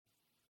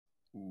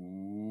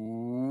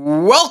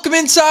Welcome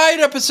inside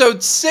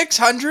episode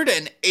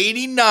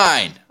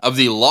 689 of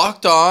the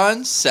Locked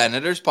On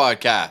Senators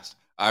podcast.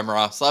 I'm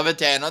Ross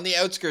Levitan on the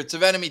outskirts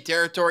of enemy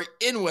territory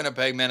in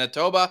Winnipeg,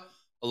 Manitoba,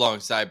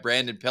 alongside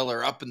Brandon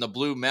Pillar up in the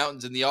Blue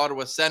Mountains, and the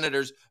Ottawa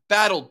Senators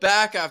battled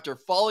back after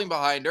falling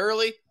behind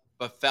early,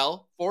 but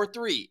fell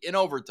 4-3 in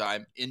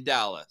overtime in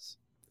Dallas.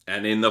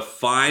 And in the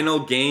final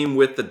game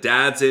with the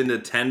dads in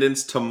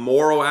attendance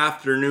tomorrow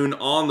afternoon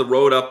on the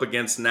road up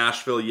against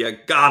Nashville, you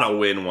gotta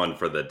win one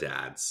for the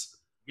dads.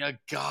 You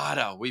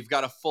gotta. We've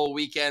got a full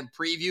weekend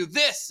preview.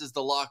 This is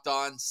the Locked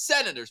On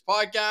Senators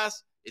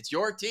podcast. It's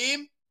your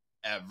team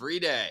every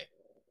day.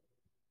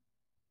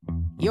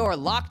 Your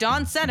Locked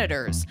On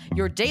Senators,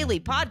 your daily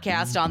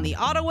podcast on the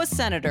Ottawa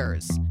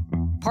Senators.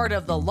 Part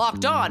of the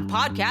Locked On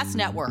Podcast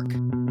Network.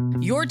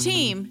 Your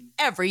team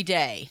every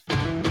day.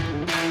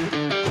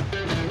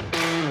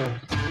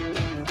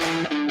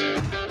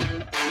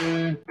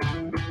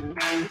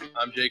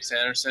 I'm Jake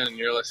Sanderson, and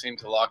you're listening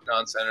to Locked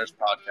On Senators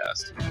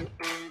podcast.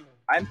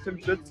 I'm Tim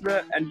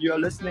Stützle, and you're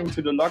listening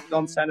to the Locked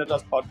On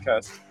Senators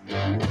podcast.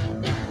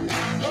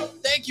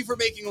 Thank you for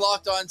making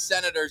Locked On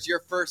Senators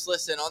your first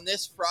listen on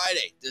this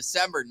Friday,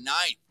 December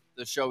 9th.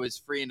 The show is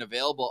free and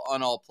available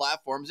on all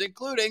platforms,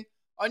 including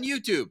on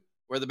YouTube,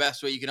 where the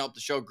best way you can help the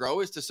show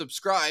grow is to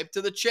subscribe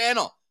to the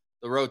channel.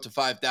 The road to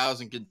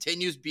 5,000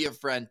 continues. Be a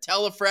friend.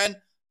 Tell a friend.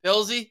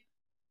 Pilsy.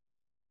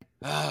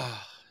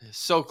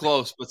 So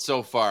close, but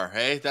so far,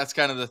 hey? That's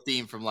kind of the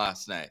theme from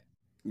last night.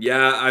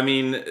 Yeah, I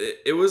mean,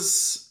 it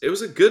was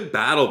a good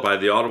battle by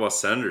the Ottawa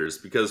Senators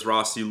because,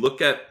 Ross, you look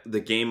at the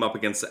game up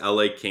against the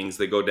LA Kings,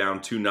 they go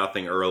down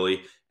 2-0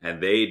 early,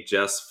 and they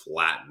just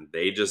flatten.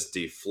 They just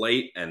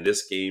deflate, and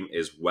this game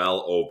is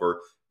well over.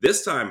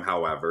 This time,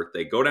 however,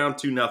 they go down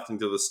 2-0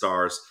 to the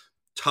Stars.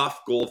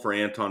 Tough goal for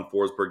Anton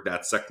Forsberg,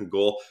 that second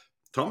goal.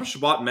 Thomas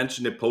Chabot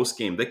mentioned it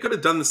post-game. They could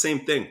have done the same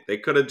thing. They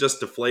could have just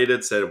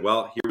deflated, said,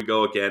 well, here we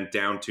go again,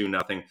 down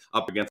 2-0,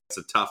 up against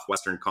a tough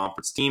Western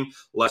Conference team.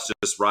 Let's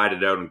just ride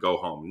it out and go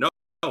home. No,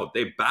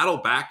 they battle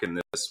back in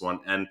this one,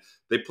 and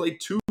they played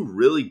two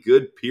really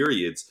good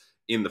periods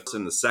in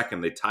the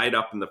second. They tied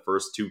up in the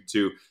first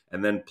 2-2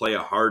 and then play a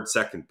hard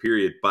second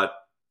period, but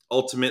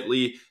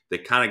ultimately, they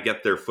kind of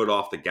get their foot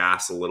off the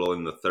gas a little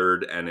in the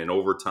third, and in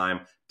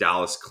overtime,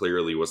 Dallas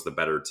clearly was the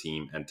better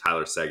team, and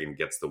Tyler Seguin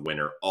gets the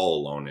winner all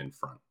alone in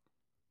front.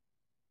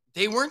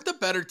 They weren't the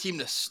better team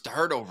to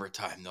start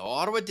overtime, though.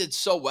 Ottawa did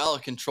so well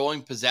at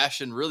controlling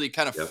possession, really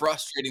kind of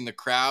frustrating the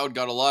crowd,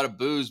 got a lot of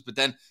boos, but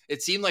then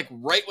it seemed like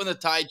right when the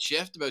tide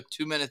shifted, about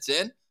 2 minutes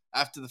in,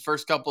 after the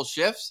first couple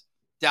shifts,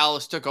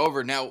 Dallas took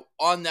over. Now,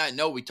 on that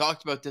note, we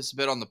talked about this a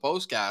bit on the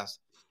postcast,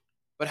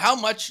 but how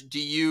much do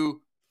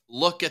you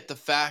look at the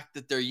fact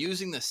that they're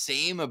using the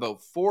same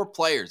about four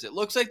players? It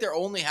looks like they're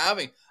only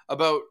having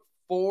about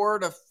 4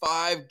 to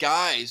 5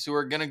 guys who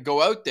are going to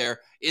go out there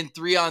in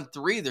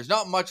 3-on-3. There's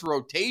not much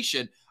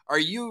rotation. Are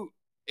you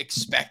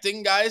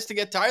expecting guys to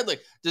get tired?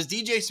 Like, does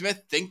DJ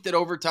Smith think that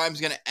overtime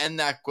is going to end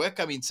that quick?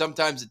 I mean,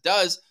 sometimes it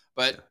does,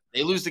 but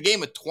they lose the game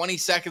with 20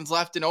 seconds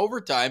left in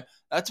overtime.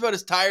 That's about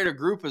as tired a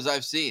group as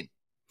I've seen.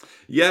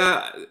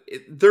 Yeah,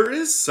 there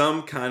is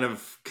some kind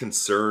of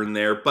concern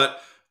there,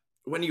 but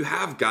when you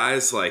have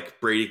guys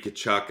like Brady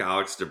Tkachuk,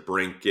 Alex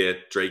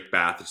DeBrincat, Drake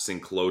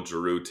Batherson, Claude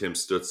Giroux, Tim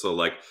Stützle,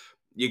 like,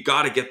 you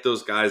got to get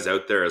those guys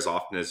out there as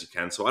often as you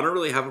can. So I don't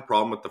really have a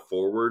problem with the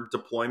forward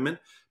deployment,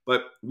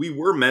 but we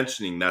were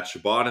mentioning that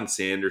Chabot and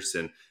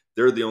Sanderson,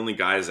 they're the only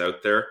guys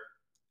out there.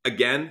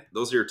 Again,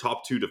 those are your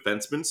top two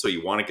defensemen, so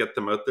you want to get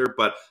them out there,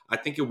 but I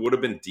think it would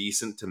have been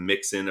decent to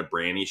mix in a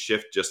Branny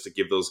shift just to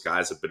give those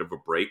guys a bit of a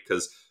break,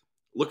 because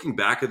looking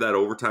back at that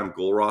overtime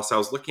goal, Ross, I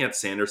was looking at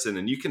Sanderson,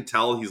 and you can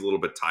tell he's a little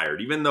bit tired,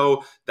 even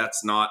though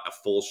that's not a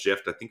full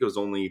shift. I think it was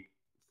only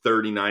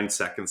 39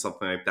 seconds,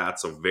 something like that.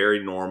 So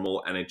very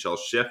normal NHL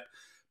shift.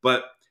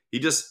 But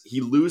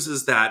he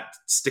loses that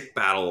stick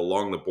battle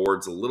along the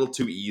boards a little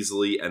too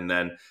easily. And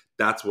then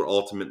that's what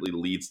ultimately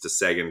leads to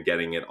Seguin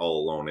getting it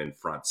all alone in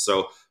front.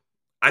 So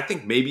I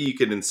think maybe you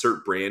could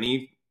insert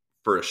Branny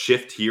for a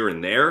shift here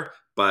and there.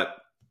 But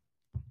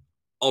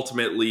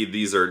ultimately,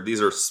 these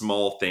are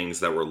small things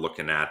that we're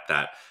looking at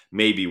that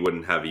maybe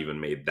wouldn't have even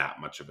made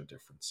that much of a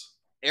difference.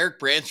 Erik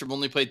Brannstrom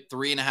only played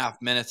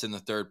 3.5 minutes in the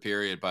third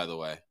period, by the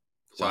way.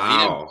 So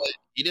wow.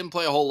 He didn't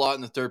play a whole lot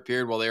in the third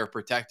period while they were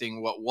protecting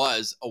what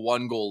was a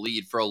 1-goal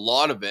lead for a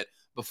lot of it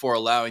before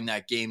allowing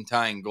that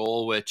game-tying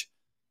goal, which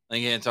I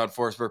think Anton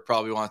Forsberg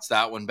probably wants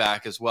that one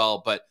back as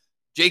well. But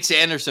Jake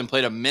Sanderson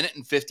played 1 minute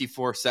and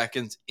 54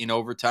 seconds in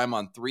overtime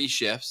on 3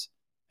 shifts,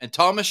 and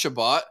Thomas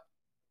Chabot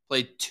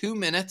played 2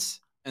 minutes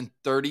and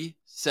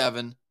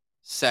 37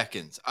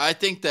 seconds. I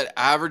think that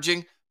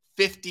averaging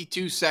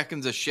 52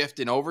 seconds a shift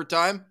in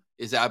overtime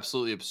is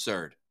absolutely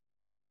absurd.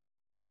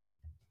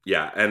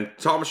 Yeah, and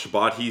Thomas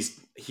Chabot,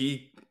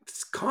 he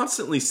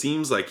constantly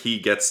seems like he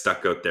gets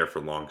stuck out there for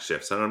long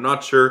shifts. And I'm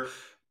not sure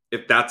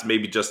if that's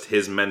maybe just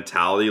his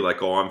mentality,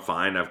 like, oh, I'm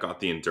fine, I've got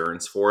the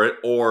endurance for it,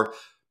 or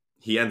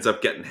he ends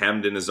up getting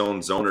hemmed in his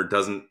own zone or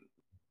doesn't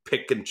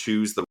pick and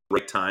choose the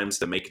right times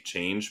to make a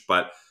change.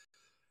 But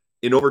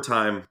in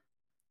overtime,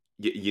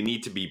 you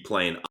need to be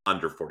playing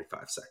under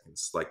 45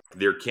 seconds. Like,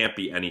 there can't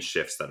be any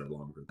shifts that are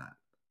longer than that.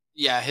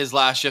 Yeah, his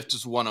last shift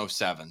was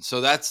 107.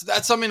 So that's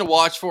something to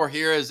watch for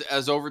here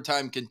as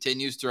overtime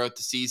continues throughout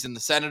the season. The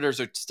Senators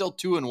are still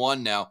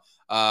 2-1 now.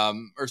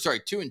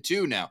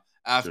 2-2 now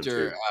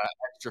after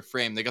extra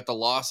frame. They got the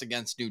loss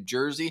against New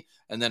Jersey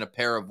and then a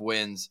pair of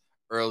wins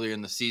earlier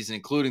in the season,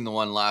 including the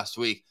one last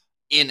week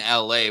in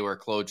LA where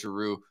Claude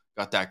Giroux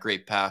got that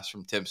great pass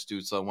from Tim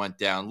Stützle and went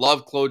down.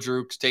 Love Claude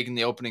Giroux taking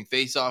the opening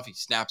faceoff. He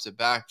snaps it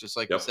back just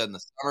like we said in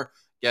the summer.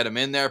 Get him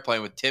in there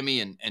playing with Timmy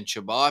and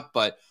Chabot.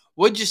 But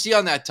what did you see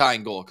on that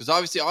tying goal? Because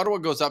obviously Ottawa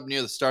goes up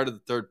near the start of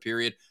the third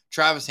period.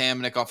 Travis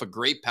Hamonic off a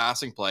great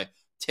passing play.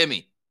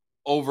 Timmy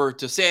over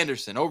to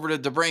Sanderson, over to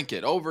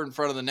DeBrincat, over in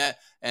front of the net,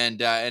 and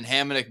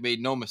Hamonic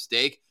made no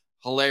mistake.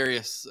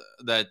 Hilarious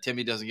that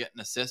Timmy doesn't get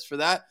an assist for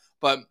that.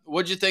 But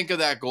what did you think of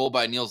that goal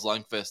by Nils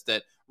Lundqvist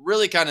that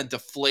really kind of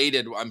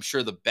deflated, I'm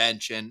sure, the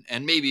bench and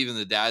maybe even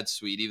the dad's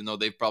suite, even though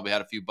they've probably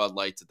had a few Bud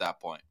Lights at that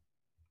point?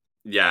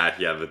 Yeah,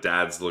 the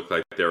dads looked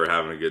like they were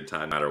having a good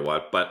time no matter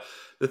what. But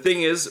the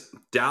thing is,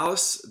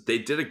 Dallas, they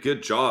did a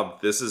good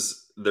job. This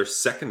is their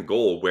second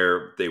goal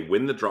where they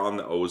win the draw in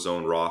the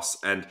O-zone, Ross,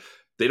 and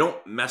they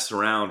don't mess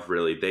around,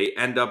 really. They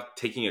end up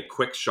taking a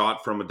quick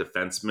shot from a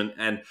defenseman.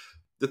 And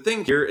the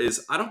thing here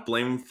is, I don't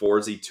blame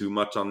Forsey too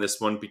much on this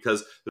one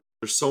because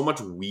there's so much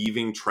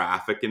weaving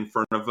traffic in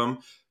front of him.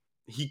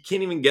 He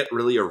can't even get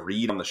really a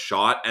read on the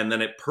shot, and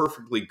then it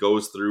perfectly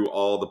goes through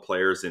all the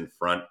players in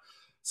front.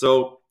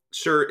 So,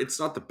 sure, it's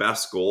not the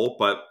best goal,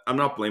 but I'm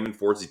not blaming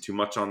Forsey too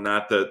much on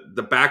that.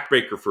 The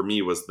backbreaker for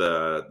me was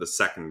the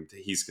second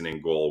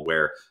Heiskanen goal,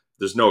 where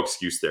there's no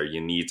excuse there. You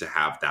need to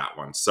have that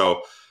one.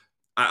 So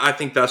I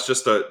think that's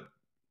just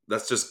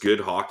good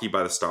hockey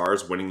by the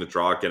Stars, winning the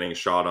draw, getting a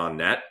shot on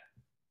net.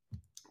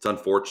 It's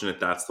unfortunate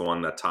that's the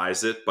one that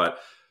ties it, but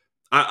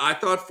I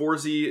thought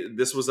Forsey,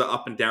 this was an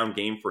up and down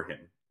game for him.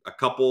 A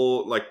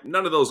couple, like,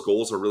 none of those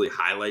goals are really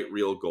highlight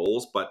reel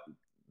goals, but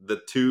the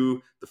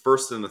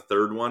first and the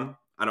third one,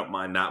 I don't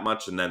mind that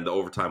much. And then the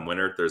overtime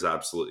winner, there's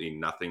absolutely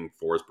nothing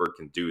Forsberg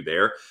can do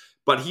there.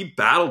 But he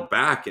battled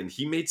back and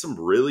he made some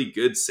really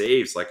good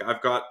saves. Like,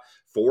 I've got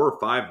 4 or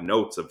 5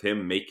 notes of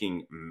him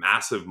making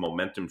massive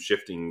momentum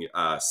shifting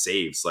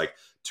saves, like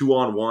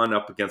 2-on-1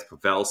 up against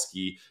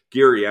Pavelski.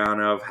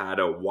 Gurianov had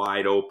a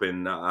wide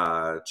open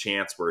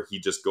chance where he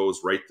just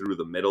goes right through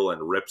the middle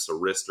and rips a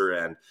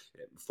wrister, and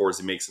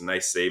Forsey makes a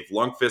nice save.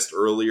 Lundqvist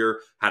earlier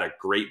had a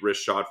great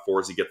wrist shot.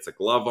 Forsey gets the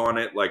glove on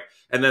it.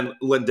 And then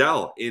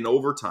Lindell in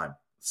overtime,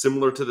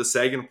 similar to the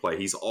Sagan play,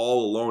 he's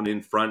all alone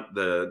in front.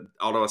 The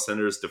Ottawa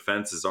Senators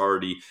defense is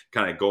already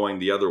kind of going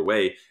the other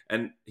way,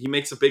 and he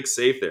makes a big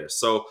save there.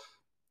 So,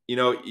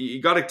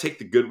 you got to take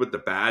the good with the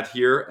bad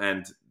here.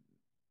 And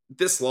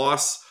this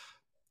loss,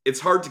 it's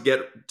hard to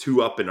get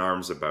too up in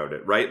arms about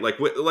it, right? Like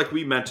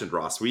we mentioned,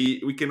 Ross,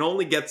 we can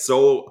only get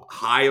so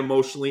high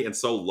emotionally and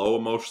so low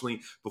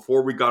emotionally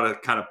before we got to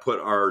kind of put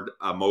our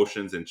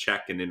emotions in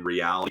check and in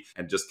reality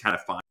and just kind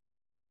of find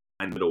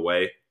the middle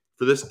way.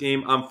 For this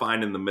game, I'm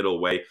fine in the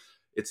middle way.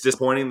 It's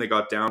disappointing they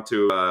got down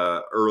to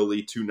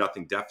early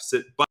 2-0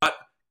 deficit, but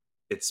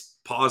it's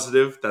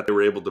positive that they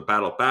were able to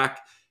battle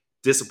back.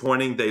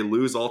 Disappointing they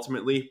lose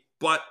ultimately,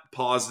 but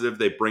positive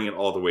they bring it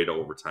all the way to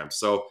overtime.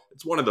 So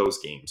it's one of those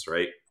games,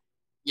 right?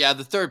 Yeah,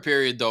 the third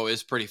period, though,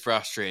 is pretty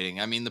frustrating.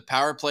 I mean, the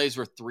power plays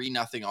were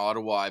 3-0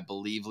 Ottawa, I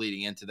believe,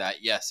 leading into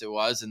that. Yes, it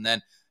was. And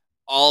then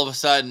all of a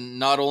sudden,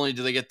 not only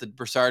do they get the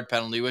Brassard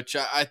penalty, which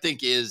I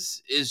think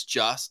is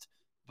just,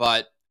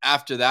 but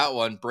after that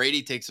one,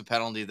 Brady takes a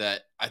penalty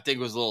that I think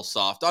was a little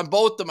soft. On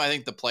both of them, I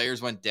think the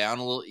players went down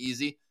a little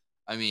easy.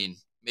 I mean,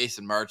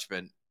 Mason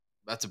Marchment,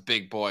 that's a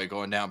big boy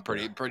going down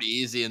pretty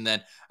easy. And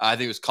then I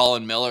think it was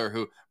Colin Miller,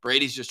 who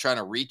Brady's just trying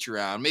to reach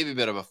around, maybe a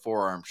bit of a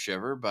forearm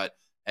shiver, but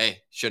hey,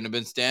 shouldn't have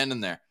been standing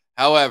there.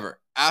 However,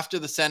 after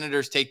the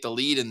Senators take the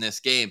lead in this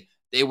game,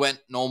 they went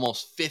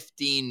almost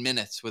 15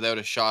 minutes without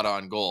a shot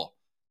on goal.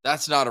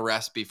 That's not a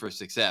recipe for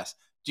success.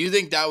 Do you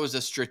think that was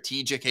a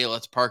strategic, hey,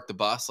 let's park the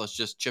bus, let's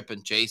just chip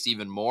and chase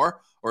even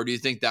more? Or do you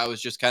think that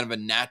was just kind of a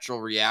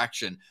natural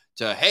reaction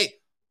to, hey,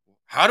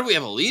 how do we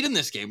have a lead in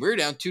this game? We were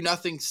down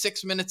 2-0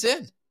 6 minutes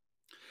in.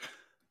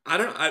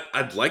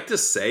 I'd like to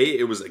say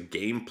it was a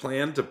game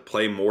plan to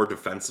play more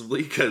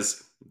defensively,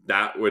 because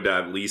that would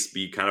at least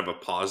be kind of a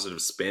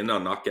positive spin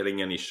on not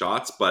getting any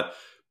shots, but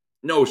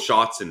no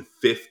shots in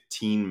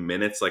 15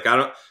 minutes. Like,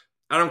 I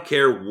don't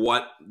care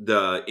what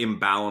the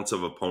imbalance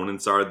of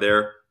opponents are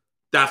there.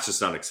 That's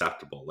just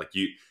unacceptable. Like,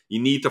 you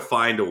need to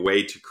find a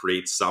way to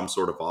create some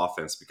sort of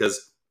offense,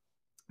 because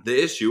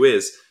the issue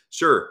is,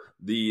 sure,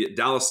 the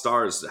Dallas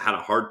Stars had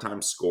a hard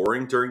time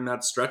scoring during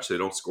that stretch. They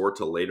don't score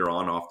till later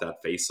on off that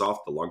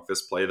face-off, the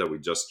Lundqvist play that we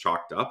just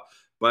chalked up.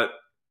 But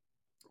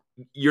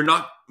you're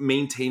not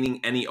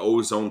maintaining any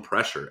O-zone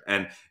pressure.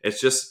 And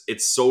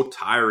it's so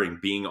tiring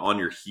being on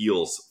your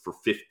heels for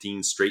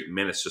 15 straight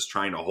minutes, just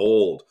trying to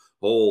hold,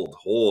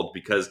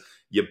 because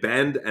you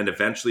bend and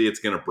eventually it's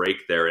going to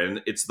break there.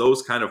 And it's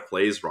those kind of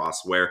plays,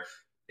 Ross, where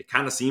it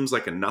kind of seems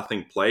like a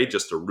nothing play,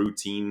 just a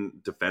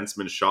routine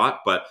defenseman shot.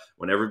 But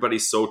when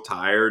everybody's so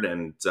tired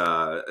and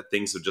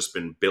things have just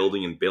been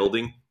building and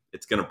building,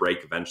 it's going to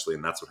break eventually,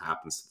 and that's what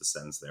happens to the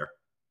Sens there.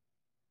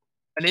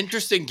 An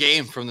interesting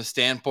game from the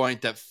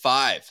standpoint that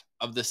 5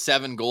 of the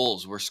 7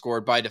 goals were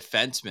scored by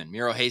defensemen.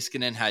 Miro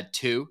Heiskanen had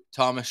 2.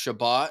 Thomas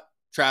Chabot,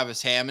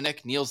 Travis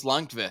Hamonic, Niels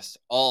Lundqvist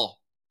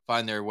all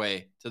find their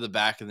way to the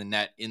back of the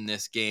net in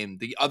this game.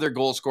 The other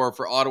goal scorer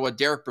for Ottawa,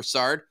 Derek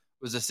Brassard,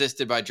 was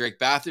assisted by Drake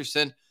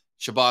Batherson.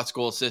 Chabot's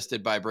goal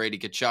assisted by Brady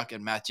Tkachuk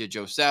and Mathieu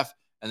Joseph.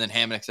 And then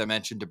Hamonic's I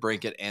mentioned,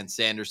 DeBrincat and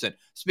Sanderson.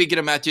 Speaking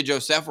of Mathieu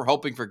Joseph, we're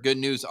hoping for good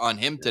news on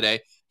him today.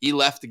 He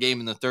left the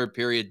game in the third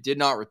period, did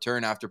not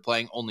return after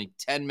playing only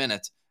 10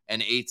 minutes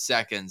and 8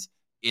 seconds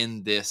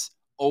in this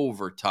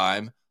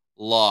overtime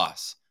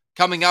loss.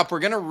 Coming up, we're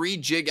going to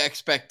rejig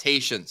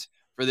expectations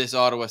for this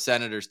Ottawa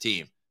Senators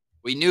team.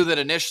 We knew that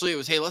initially it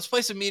was, hey, let's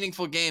play some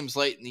meaningful games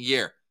late in the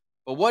year.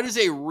 But what is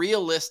a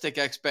realistic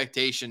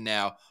expectation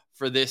now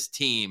for this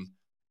team?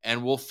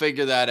 And we'll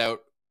figure that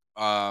out.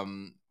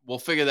 We'll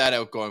figure that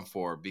out going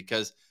forward,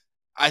 because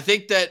I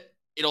think that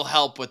it'll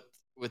help with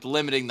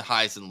limiting the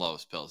highs and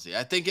lows, Pilsy.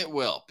 I think it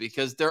will,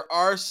 because there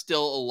are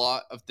still a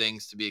lot of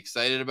things to be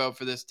excited about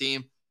for this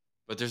team,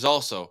 but there's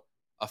also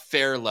a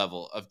fair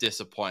level of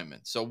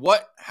disappointment. So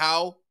what,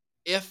 how,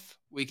 if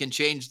we can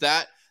change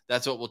that,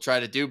 that's what we'll try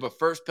to do. But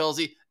first,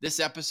 Pilsy, this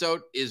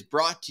episode is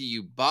brought to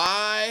you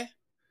by...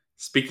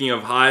 Speaking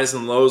of highs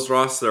and lows,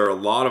 Ross, there are a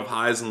lot of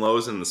highs and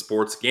lows in the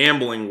sports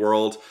gambling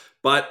world,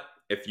 but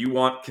if you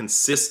want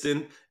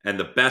consistent and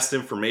the best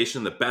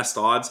information, the best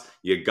odds,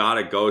 you got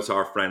to go to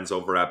our friends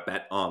over at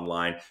Bet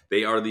Online.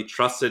 They are the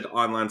trusted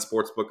online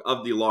sportsbook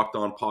of the Locked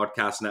On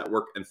Podcast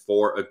Network, and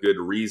for a good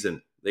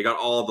reason. They got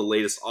all the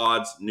latest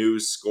odds,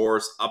 news,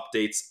 scores,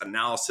 updates,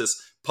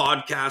 analysis,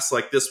 podcasts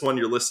like this one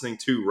you're listening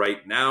to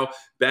right now.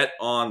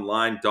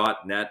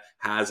 BetOnline.net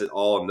has it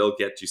all, and they'll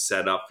get you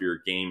set up for your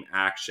game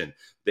action.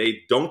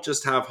 They don't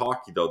just have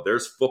hockey, though.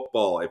 There's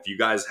football. If you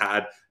guys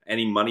had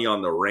any money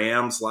on the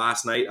Rams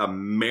last night, a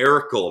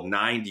miracle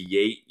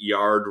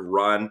 98-yard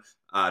run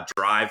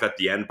drive at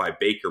the end by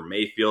Baker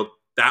Mayfield.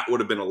 That would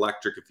have been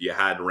electric if you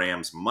had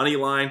Rams money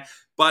line.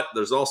 But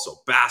there's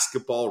also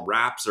basketball.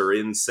 Raps are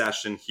in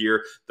session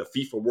here. The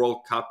FIFA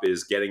World Cup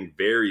is getting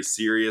very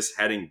serious,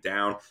 heading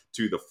down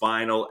to the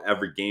final.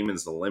 Every game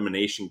is an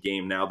elimination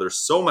game now. There's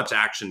so much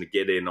action to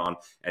get in on,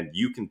 and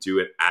you can do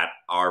it at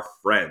our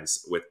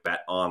friends with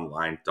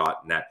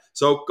betonline.net.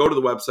 So go to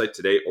the website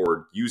today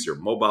or use your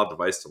mobile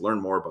device to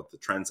learn more about the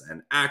trends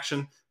and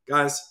action.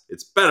 Guys,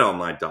 it's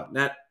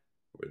betonline.net,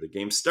 where the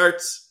game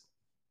starts.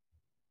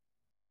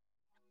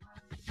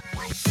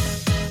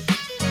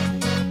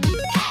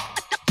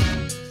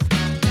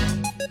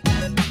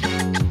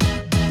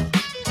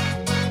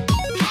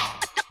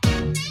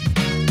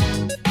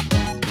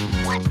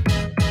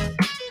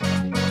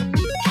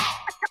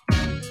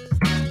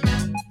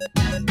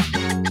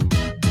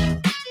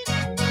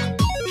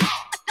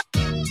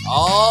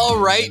 All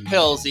right,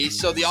 Pilsy.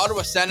 So the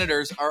Ottawa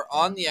Senators are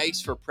on the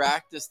ice for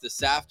practice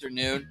this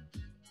afternoon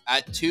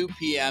at 2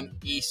 p.m.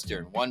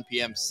 Eastern, 1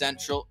 p.m.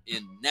 Central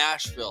in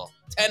Nashville,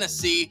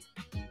 Tennessee,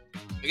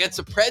 against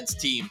a Preds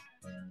team.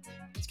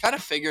 It's kind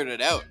of figured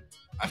it out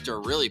after a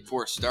really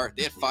poor start.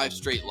 They had 5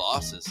 straight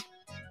losses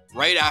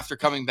right after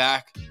coming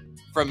back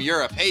from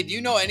Europe. Hey, do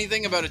you know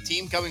anything about a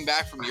team coming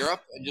back from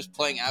Europe and just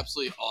playing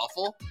absolutely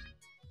awful?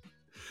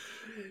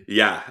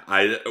 Yeah,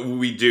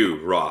 we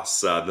do,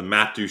 Ross. The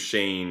Matt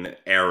Duchene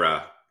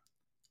era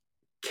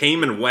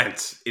came and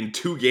went in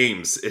 2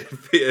 games.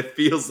 It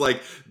feels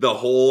like the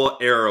whole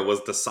era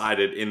was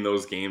decided in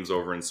those games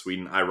over in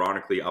Sweden,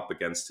 ironically up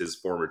against his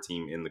former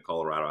team in the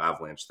Colorado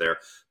Avalanche there.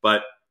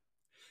 But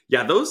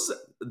yeah,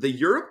 the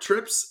Europe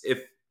trips,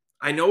 if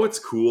I know it's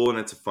cool and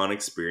it's a fun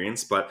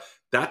experience, but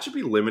that should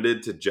be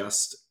limited to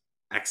just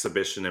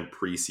exhibition and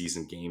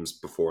preseason games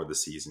before the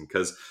season,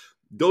 because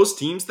those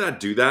teams that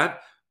do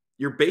that,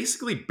 you're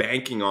basically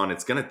banking on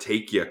it's going to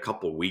take you a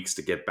couple weeks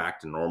to get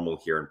back to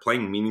normal here, and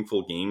playing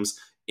meaningful games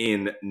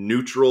in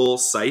neutral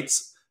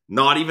sites,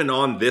 not even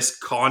on this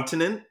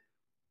continent,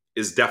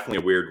 is definitely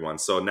a weird one.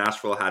 So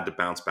Nashville had to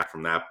bounce back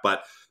from that,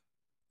 but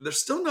they're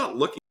still not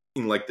looking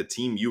like the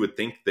team you would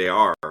think they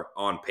are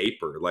on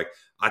paper. Like,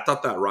 I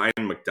thought that Ryan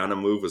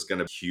McDonagh move was going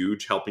to be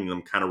huge, helping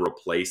them kind of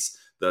replace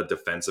the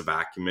defensive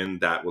acumen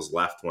that was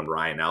left when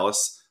Ryan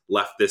Ellis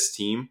left this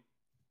team.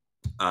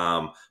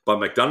 But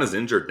McDonough's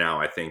injured now,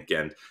 I think,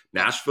 and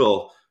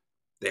Nashville,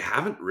 they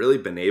haven't really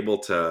been able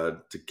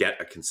to get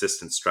a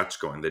consistent stretch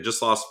going. They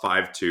just lost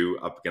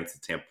 5-2 up against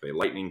the Tampa Bay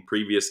Lightning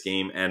previous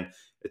game, and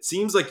it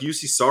seems like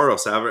UC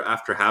Saros,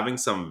 after having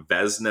some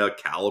Vezina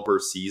caliber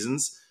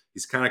seasons,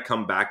 he's kind of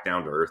come back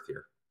down to earth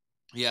here.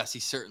 Yes, he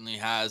certainly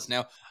has.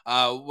 Now,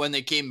 when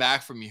they came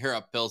back from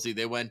Europe, Pilsy,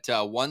 they went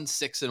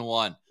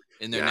 1-6-1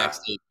 in their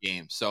next 8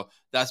 games. So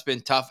that's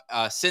been tough.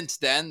 Since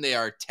then, they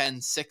are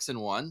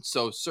 10-6-1.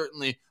 So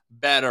certainly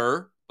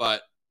better,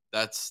 but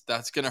that's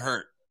going to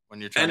hurt when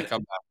you're trying to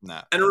come back from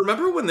that. And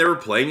remember when they were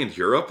playing in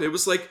Europe, it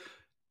was like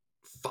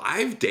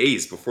 5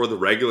 days before the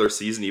regular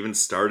season even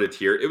started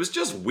here. It was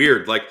just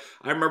weird. Like,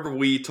 I remember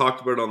we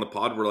talked about it on the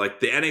pod. We're like,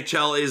 the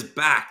NHL is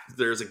back.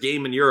 There's a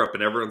game in Europe.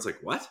 And everyone's like,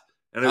 what?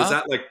 And it was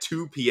at like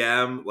 2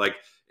 p.m. Like,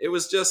 it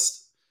was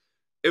just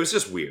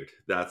weird.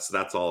 That's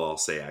all I'll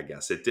say, I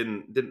guess. It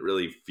didn't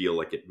really feel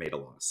like it made a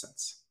lot of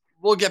sense.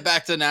 We'll get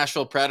back to the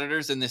Nashville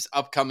Predators in this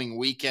upcoming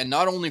weekend,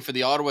 not only for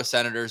the Ottawa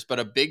Senators, but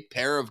a big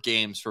pair of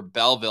games for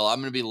Belleville. I'm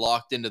going to be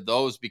locked into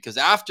those because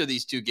after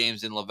these 2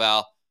 games in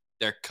Laval,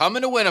 they're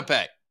coming to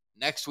Winnipeg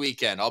next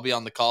weekend. I'll be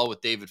on the call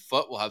with David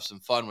Foote. We'll have some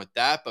fun with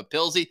that. But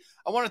Pilsy,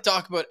 I want to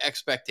talk about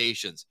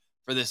expectations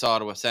for this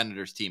Ottawa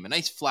Senators team. A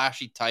nice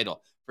flashy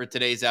title for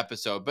today's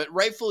episode, but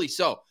rightfully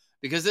so,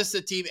 because this is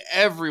a team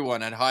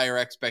everyone had higher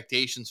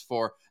expectations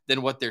for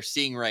than what they're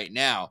seeing right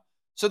now.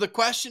 So the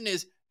question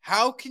is,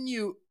 how can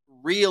you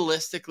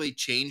realistically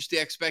change the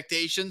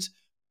expectations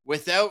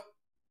without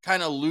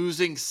kind of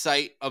losing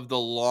sight of the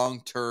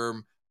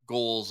long-term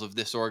goals of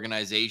this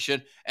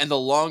organization and the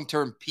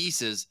long-term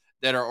pieces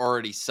that are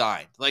already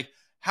signed? Like,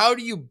 how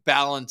do you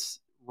balance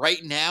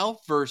right now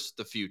versus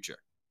the future?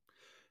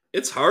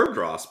 It's hard,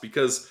 Ross,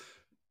 because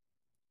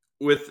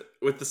with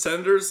the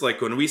Senators,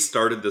 like when we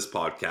started this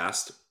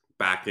podcast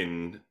back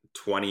in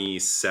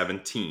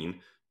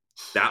 2017,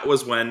 that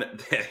was when,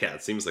 yeah,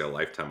 it seems like a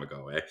lifetime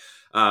ago, eh?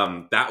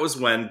 That was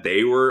when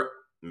they were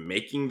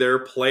making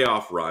their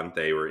playoff run.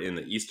 They were in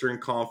the Eastern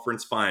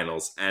Conference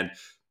Finals. And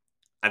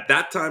at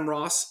that time,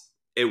 Ross,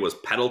 it was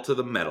pedal to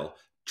the metal.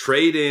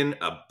 Trade in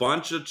a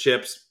bunch of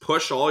chips,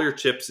 push all your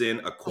chips in,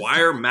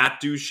 acquire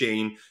Matt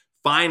Duchene.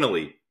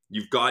 Finally,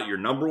 you've got your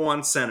number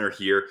one center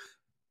here.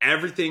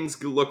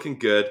 Everything's looking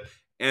good.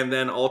 And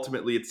then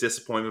ultimately it's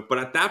disappointment. But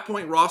at that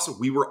point, Ross,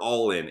 we were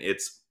all in.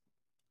 It's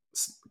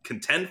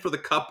contend for the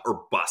cup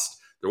or bust.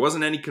 There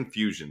wasn't any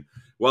confusion.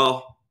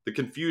 Well, the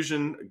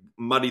confusion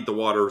muddied the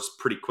waters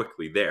pretty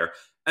quickly there.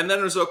 And then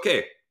it was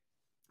okay.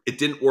 It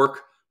didn't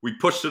work. We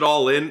pushed it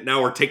all in.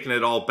 Now we're taking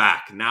it all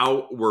back.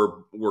 Now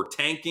we're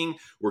tanking.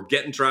 We're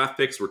getting draft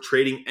picks. We're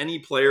trading any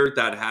player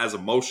that has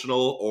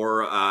emotional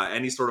or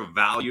any sort of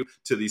value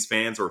to these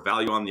fans or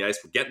value on the ice.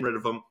 We're getting rid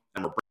of them,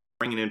 and we're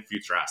bringing in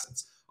future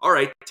assets. All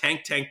right,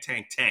 tank.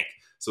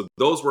 So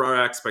those were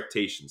our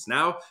expectations.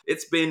 Now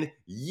it's been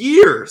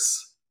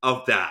years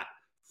of that.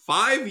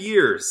 5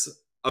 years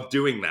of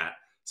doing that.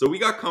 So we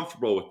got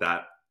comfortable with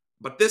that.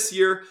 But this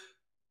year,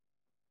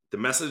 the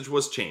message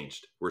was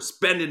changed. We're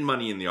spending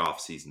money in the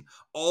offseason.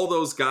 All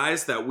those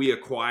guys that we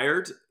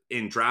acquired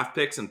in draft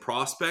picks and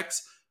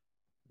prospects,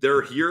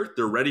 they're here.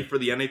 They're ready for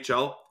the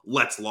NHL.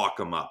 Let's lock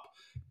them up.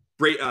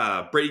 Brady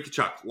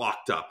Tkachuk,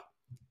 locked up.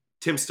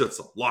 Tim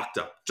Stützle, locked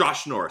up.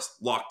 Josh Norris,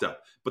 locked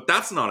up. But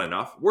that's not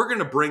enough. We're going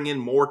to bring in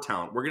more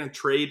talent. We're going to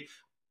trade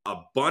a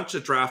bunch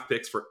of draft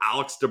picks for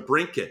Alex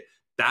DeBrincat.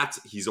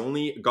 He's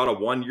only got a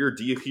 1-year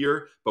deal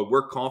here, but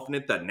we're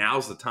confident that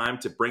now's the time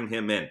to bring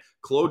him in.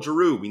 Claude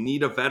Giroux, we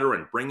need a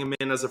veteran. Bring him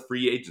in as a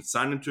free agent.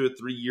 Sign him to a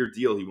 3-year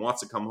deal. He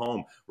wants to come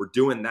home. We're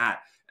doing that.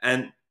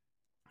 And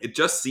it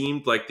just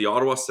seemed like the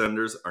Ottawa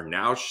Senators are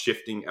now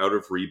shifting out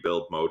of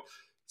rebuild mode.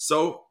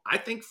 So I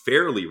think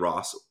fairly,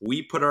 Ross,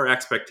 we put our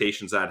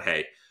expectations at,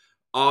 hey,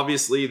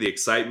 obviously the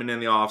excitement in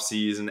the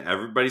offseason,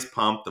 everybody's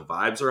pumped, the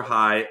vibes are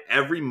high,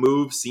 every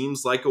move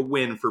seems like a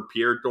win for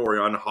Pierre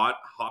Dorion. Hot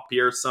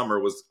Pierre summer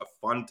was a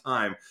fun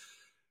time.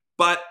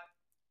 But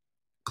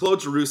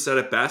Claude Giroux said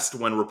it best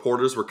when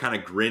reporters were kind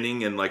of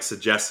grinning and like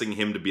suggesting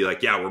him to be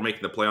like, yeah, we're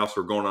making the playoffs,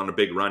 we're going on a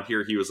big run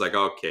here. He was like,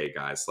 okay,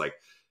 guys, like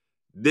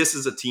this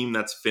is a team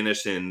that's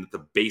finished in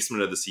the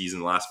basement of the season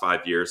the last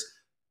 5 years.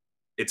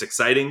 It's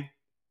exciting,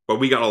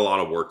 but we got a lot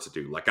of work to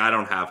do. Like, I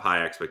don't have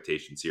high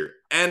expectations here.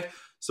 And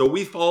so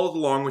we followed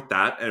along with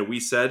that, and we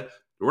said,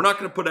 we're not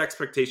going to put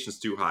expectations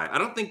too high. I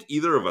don't think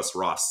either of us,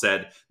 Ross,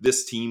 said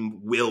this team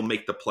will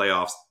make the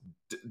playoffs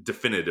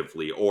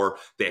definitively, or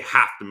they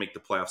have to make the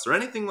playoffs, or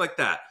anything like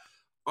that.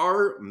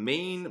 Our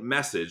main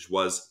message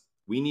was,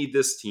 we need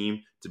this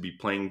team to be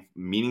playing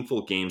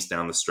meaningful games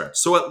down the stretch.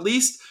 So at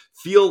least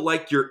feel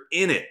like you're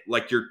in it,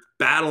 like you're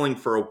battling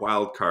for a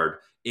wild card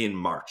in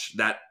March.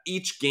 That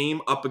each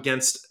game up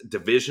against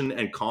division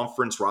and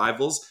conference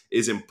rivals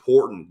is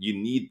important. You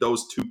need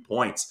those 2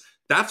 points.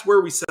 That's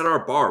where we set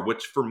our bar,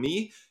 which for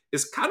me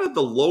is kind of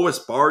the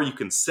lowest bar you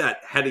can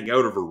set heading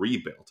out of a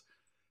rebuild.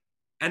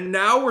 And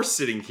now we're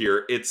sitting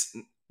here, it's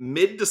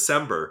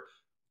mid-December,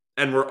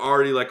 and we're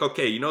already like,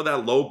 okay, you know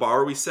that low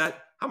bar we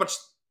set? How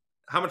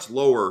much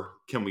lower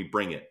can we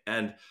bring it?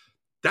 And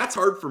that's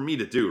hard for me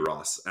to do,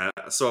 Ross.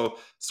 So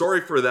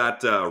sorry for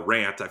that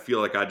rant. I feel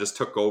like I just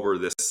took over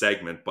this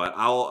segment, but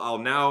I'll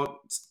now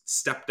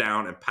step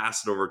down and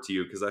pass it over to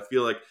you because I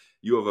feel like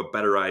you have a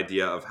better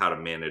idea of how to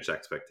manage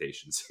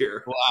expectations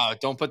here. Wow,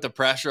 don't put the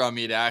pressure on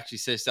me to actually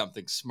say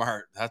something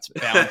smart. That's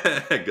bound.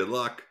 Good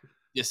luck.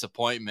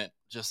 Disappointment,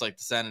 just like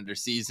the Senator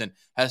season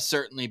has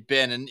certainly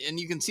been. And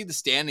you can see the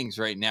standings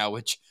right now,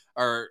 which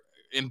are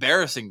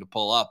embarrassing to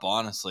pull up,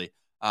 honestly.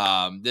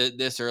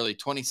 This early,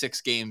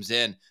 26 games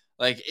in.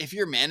 Like, if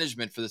you're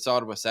management for this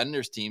Ottawa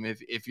Senators team,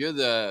 if you're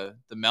the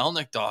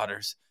Melnick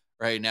daughters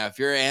right now, if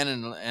you're Anne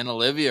and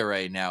Olivia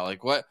right now,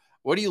 like what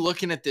what are you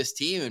looking at this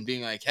team and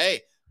being like,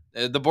 hey,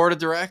 the board of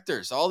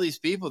directors, all these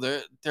people,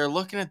 they're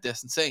looking at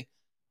this and saying,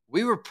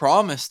 we were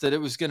promised that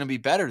it was going to be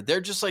better. They're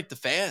just like the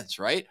fans,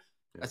 right?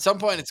 Yeah. At some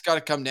point, it's got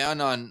to come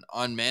down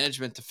on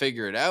management to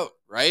figure it out,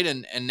 right?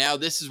 And now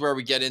this is where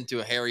we get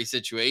into a hairy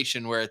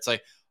situation where it's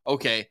like,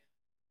 okay,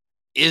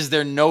 is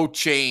there no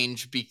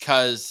change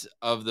because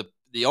of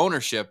the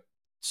ownership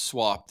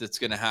swap that's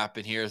going to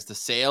happen here as the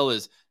sale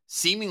is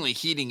seemingly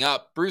heating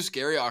up? Bruce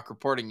Garriock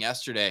reporting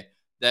yesterday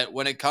that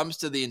when it comes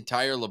to the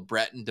entire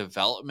LeBreton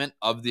development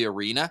of the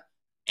arena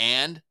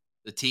and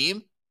the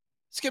team,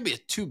 it's going to be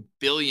a $2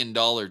 billion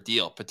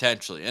deal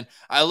potentially. And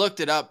I looked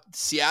it up.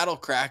 Seattle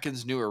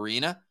Kraken's new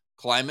arena,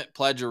 Climate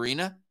Pledge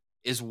Arena,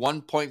 is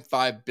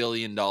 $1.5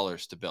 billion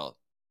to build.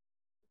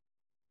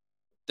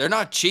 They're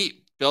not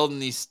cheap building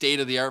these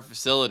state-of-the-art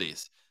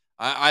facilities.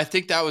 I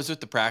think that was with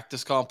the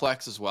practice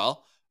complex as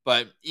well.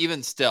 But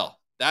even still,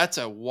 that's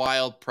a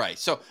wild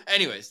price. So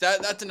anyways,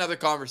 that's another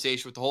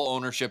conversation with the whole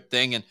ownership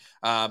thing.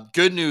 And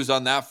good news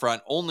on that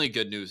front, only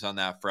good news on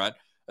that front,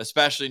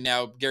 especially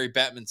now Gary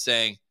Bettman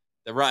saying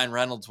that Ryan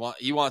Reynolds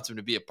wants him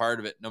to be a part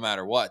of it no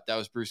matter what. That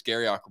was Bruce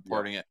Garriock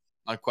reporting it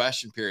on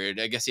Question Period.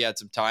 I guess he had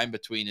some time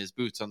between his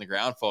boots on the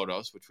ground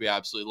photos, which we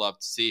absolutely love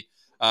to see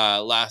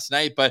last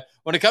night. But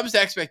when it comes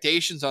to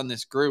expectations on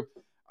this group,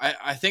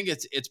 I think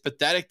it's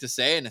pathetic to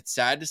say and it's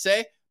sad to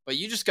say, but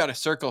you just got to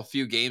circle a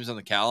few games on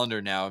the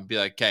calendar now and be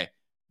like, okay,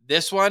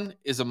 this one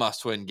is a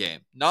must-win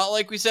game. Not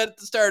like we said at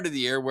the start of the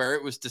year where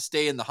it was to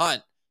stay in the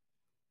hunt.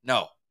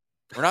 No,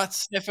 we're not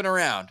sniffing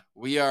around.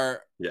 We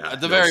are at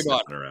the very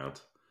bottom.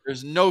 Around.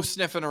 There's no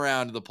sniffing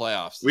around in the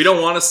playoffs. We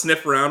don't want to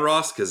sniff around,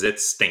 Ross, because it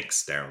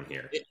stinks down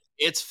here.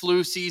 It's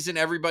flu season.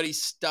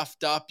 Everybody's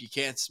stuffed up. You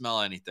can't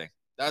smell anything.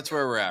 That's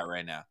where we're at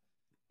right now.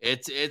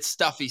 It's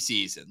stuffy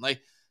season.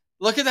 Like,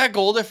 look at that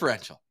goal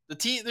differential.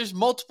 There's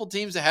multiple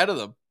teams ahead of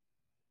them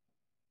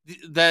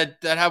that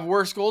have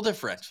worse goal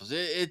differentials.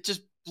 It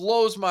just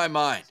blows my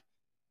mind.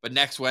 But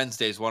next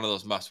Wednesday is one of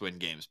those must-win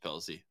games,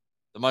 Pilsy.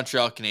 The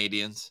Montreal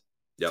Canadiens.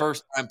 Yep.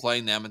 First time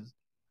playing them,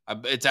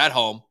 and it's at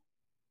home.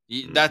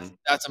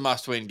 That's a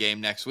must-win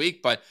game next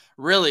week. But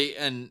really,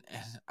 and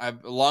a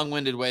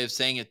long-winded way of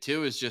saying it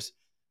too, is just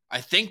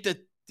I think that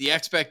the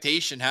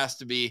expectation has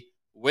to be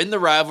win the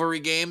rivalry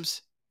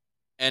games,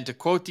 and to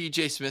quote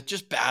DJ Smith,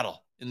 just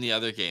battle in the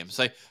other games.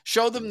 Like,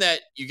 show them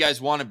that you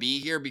guys want to be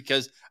here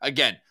because,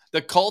 again,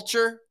 the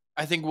culture,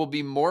 I think, will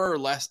be more or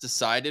less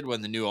decided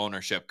when the new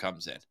ownership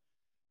comes in,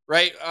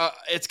 right?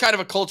 It's kind of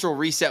a cultural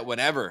reset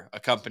whenever a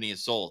company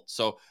is sold.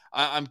 So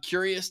I'm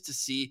curious to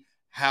see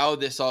how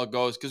this all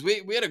goes because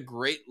we had a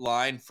great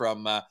line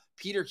from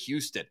Peter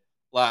Houston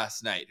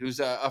last night, who's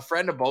a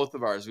friend of both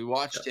of ours. We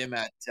watched him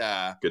at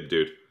good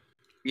dude.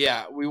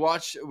 Yeah, we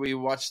watched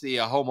the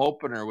home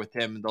opener with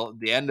him,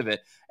 the end of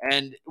it,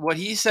 and what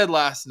he said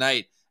last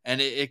night, and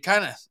it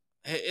kind of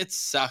it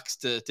sucks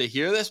to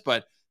hear this,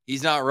 but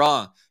he's not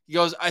wrong. He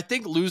goes, I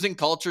think losing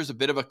culture is a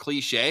bit of a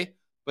cliche,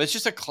 but it's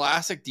just a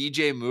classic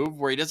DJ move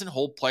where he doesn't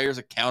hold players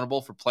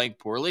accountable for playing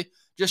poorly,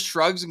 just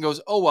shrugs and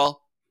goes, oh,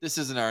 well, this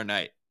isn't our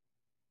night.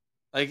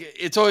 Like,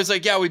 it's always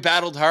like, yeah, we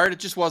battled hard. It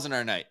just wasn't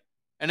our night.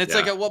 And it's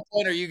like, at what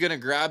point are you going to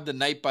grab the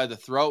night by the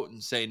throat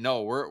and say,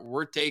 no,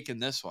 we're taking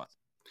this one?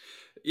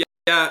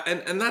 Yeah,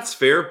 and that's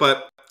fair,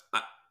 but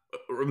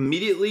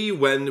immediately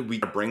when we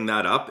bring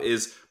that up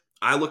is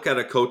I look at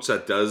a coach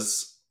that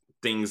does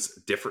things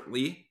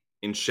differently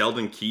in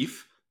Sheldon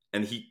Keefe,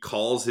 and he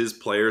calls his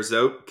players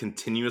out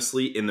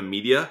continuously in the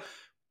media,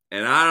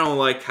 and I don't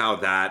like how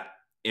that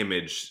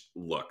image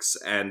looks.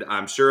 And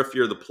I'm sure if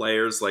you're the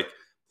players, like,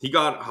 he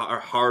got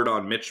hard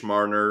on Mitch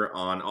Marner,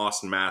 on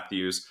Austin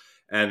Matthews,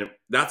 and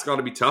that's got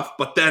to be tough.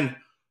 But then,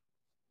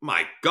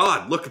 my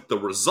God, look at the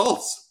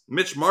results.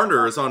 Mitch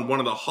Marner is on one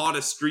of the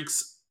hottest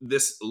streaks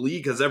this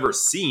league has ever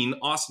seen.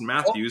 Austin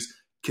Matthews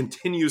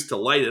continues to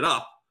light it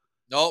up.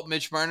 No,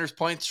 Mitch Marner's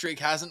point streak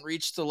hasn't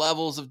reached the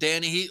levels of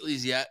Danny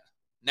Heatley's yet.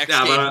 Next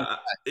game.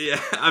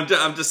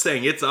 I'm just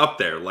saying it's up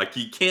there. Like,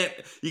 you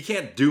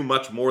can't do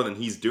much more than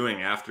he's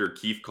doing after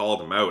Keefe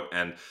called him out.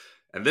 And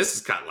this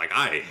is kind of like,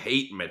 I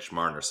hate Mitch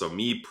Marner. So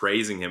me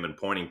praising him and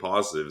pointing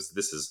positives,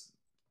 this is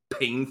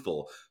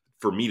painful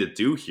for me to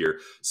do here.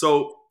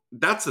 So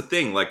that's the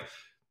thing. Like,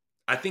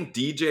 I think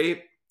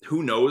DJ,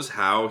 who knows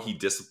how he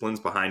disciplines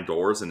behind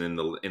doors and in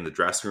the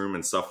dressing room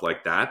and stuff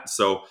like that.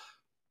 So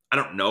I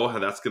don't know how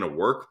that's going to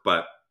work,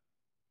 but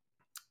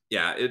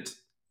yeah,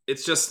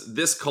 it's just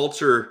this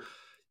culture.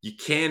 You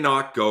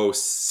cannot go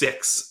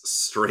 6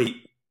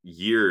 straight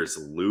years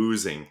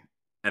losing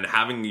and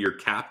having your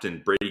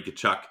captain, Brady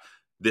Tkachuk,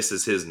 this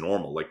is his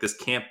normal. Like, this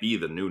can't be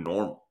the new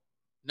normal.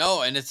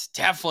 No, and it's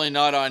definitely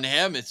not on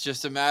him. It's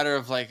just a matter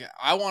of, like,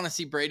 I want to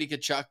see Brady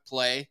Tkachuk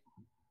play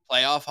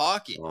playoff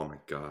hockey. Oh my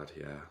God,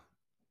 yeah.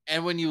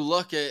 And when you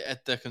look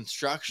at the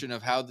construction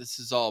of how this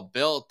is all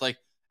built, like,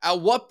 at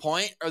what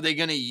point are they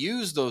going to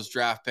use those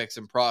draft picks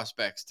and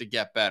prospects to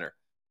get better?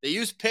 They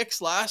used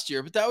picks last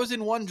year, but that was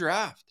in one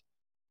draft.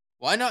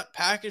 Why not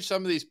package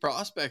some of these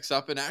prospects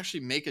up and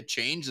actually make a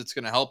change that's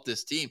going to help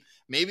this team?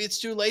 Maybe it's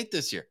too late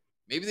this year.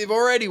 Maybe they've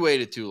already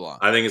waited too long.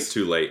 I think it's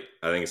too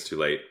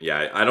late.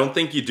 Yeah, I don't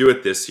think you do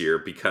it this year,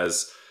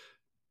 because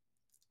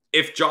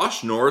if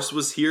Josh Norris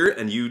was here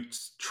and you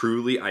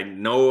truly, I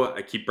know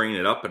I keep bringing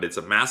it up, but it's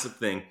a massive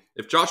thing.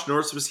 If Josh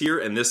Norris was here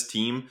and this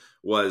team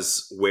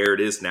was where it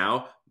is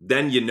now,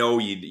 then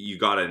you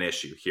got an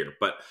issue here.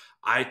 But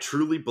I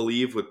truly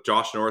believe with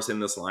Josh Norris in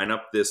this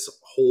lineup, this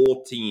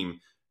whole team,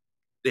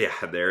 yeah,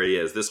 there he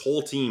is. This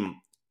whole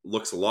team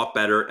looks a lot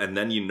better, and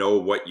then you know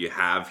what you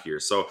have here.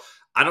 So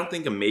I don't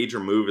think a major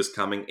move is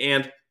coming.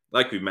 And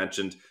like we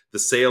mentioned, the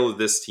sale of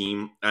this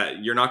team,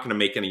 you're not going to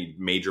make any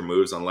major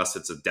moves unless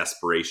it's a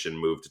desperation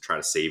move to try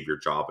to save your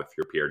job if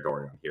you're Pierre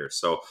Dorion here.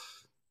 So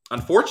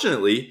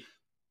unfortunately,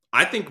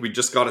 I think we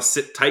just got to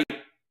sit tight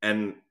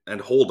and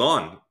hold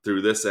on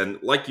through this.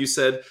 And like you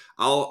said,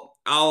 I'll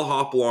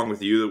hop along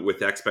with you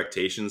with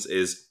expectations.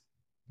 Is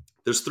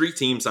there's 3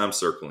 teams I'm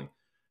circling.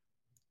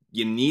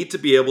 You need to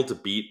be able to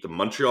beat the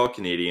Montreal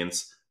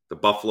Canadiens, the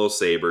Buffalo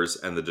Sabres,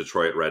 and the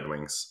Detroit Red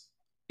Wings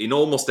in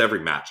almost every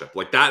matchup.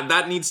 Like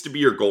that needs to be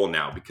your goal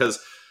now, because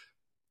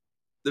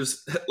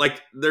there's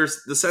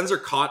the Sens are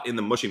caught in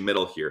the mushy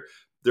middle here.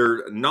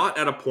 They're not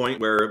at a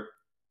point where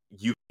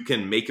you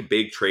can make a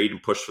big trade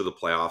and push for the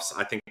playoffs.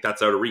 I think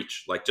that's out of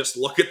reach. Like, just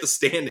look at the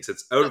standings.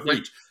 It's out of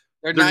reach.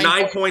 They're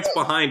 9 points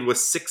behind with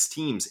 6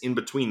 teams in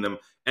between them.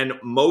 And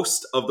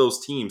most of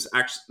those teams,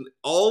 actually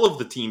all of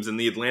the teams in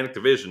the Atlantic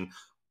Division,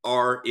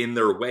 are in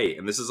their way.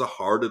 And this is a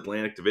hard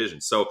Atlantic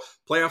Division. So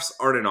playoffs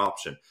aren't an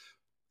option.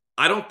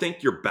 I don't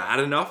think you're bad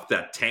enough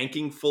that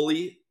tanking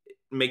fully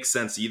makes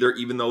sense either,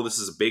 even though this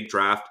is a big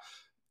draft.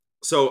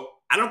 So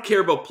I don't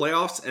care about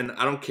playoffs, and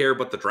I don't care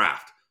about the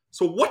draft.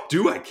 So what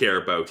do I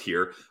care about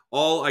here?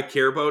 All I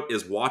care about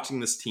is watching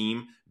this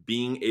team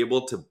being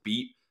able to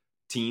beat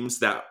teams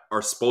that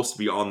are supposed to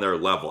be on their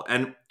level.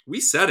 And we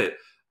said it.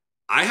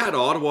 I had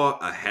Ottawa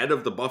ahead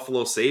of the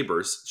Buffalo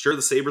Sabres. Sure,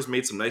 the Sabres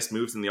made some nice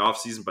moves in the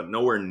offseason, but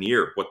nowhere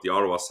near what the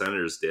Ottawa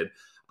Senators did.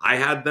 I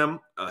had them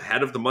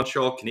ahead of the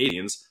Montreal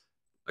Canadiens.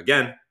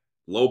 Again,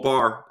 low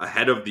bar,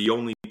 ahead of the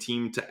only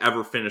team to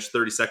ever finish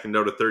 32nd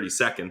out of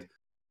 32nd.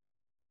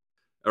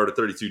 Out of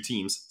 32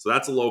 teams. So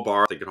that's a low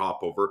bar they could hop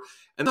over.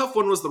 And the tough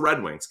one was the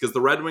Red Wings, because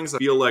the Red Wings, I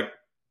feel like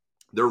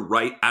they're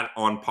right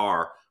on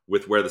par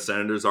with where the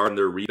Senators are in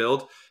their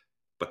rebuild.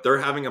 But they're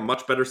having a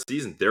much better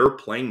season. They're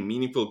playing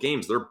meaningful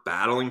games. They're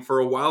battling for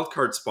a wild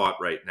card spot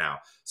right now.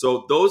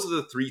 So those are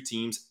the 3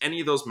 teams. Any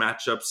of those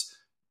matchups,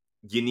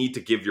 you need to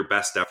give your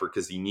best effort,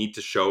 because you need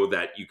to show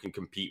that you can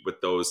compete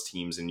with those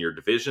teams in your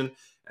division.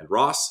 And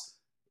Ross,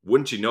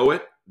 wouldn't you know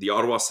it, the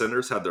Ottawa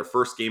Senators had their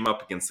first game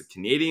up against the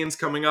Canadiens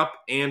coming up,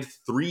 and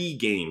 3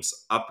 games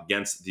up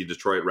against the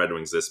Detroit Red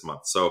Wings this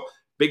month. So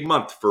big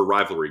month for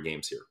rivalry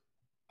games here.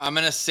 I'm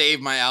going to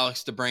save my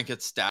Alex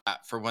DeBrincat stat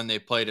for when they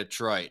play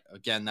Detroit.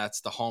 Again,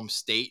 that's the home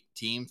state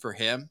team for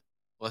him.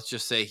 Let's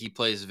just say he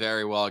plays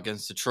very well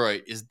against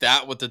Detroit. Is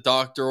that what the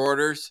doctor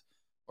orders?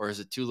 Or is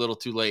it too little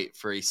too late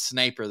for a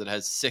sniper that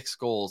has 6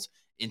 goals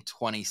in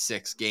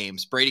 26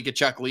 games? Brady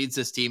Tkachuk leads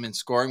this team in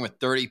scoring with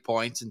 30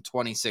 points in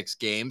 26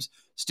 games.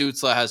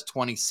 Stützle has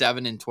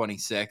 27 in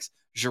 26.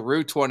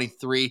 Giroux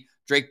 23.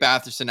 Drake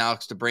Batherson,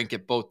 Alex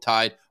DeBrincat both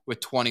tied with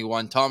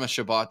 21. Thomas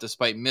Chabot,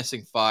 despite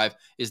missing 5,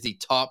 is the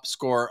top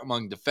scorer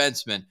among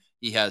defensemen.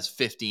 He has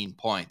 15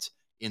 points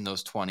in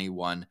those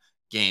 21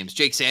 games.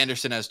 Jake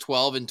Sanderson has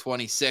 12 and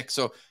 26.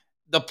 So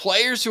the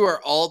players who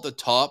are all at the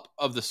top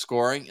of the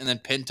scoring, and then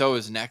Pinto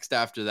is next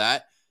after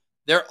that,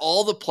 they're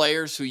all the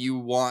players who you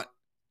want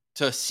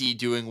to see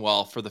doing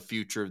well for the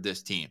future of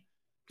this team.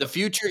 The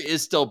future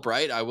is still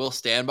bright. I will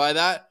stand by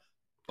that.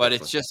 But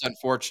it's just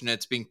unfortunate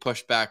it's being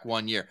pushed back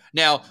 1 year.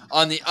 Now,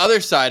 on the other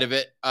side of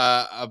it,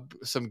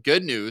 some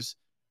good news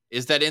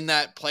is that in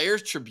that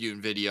Players Tribune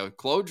video,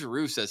 Claude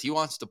Giroux says he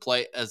wants to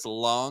play as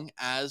long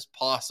as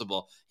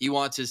possible. He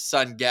wants his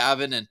son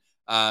Gavin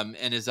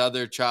and his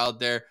other child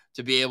there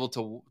to be able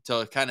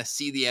to kind of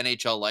see the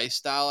NHL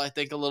lifestyle, I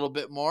think, a little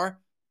bit more.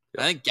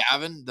 Yeah. I think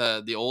Gavin,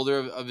 the older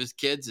of his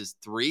kids, is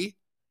 3.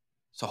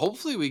 So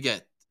hopefully we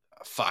get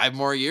 5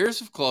 more years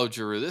of Claude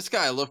Giroux. This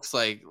guy looks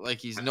like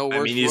he's no worse.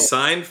 I mean, he's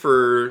signed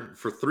for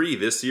 3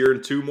 this year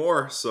and 2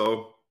 more.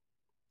 So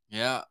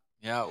yeah.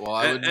 Well,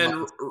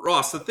 and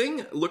Ross, the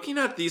thing, looking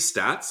at these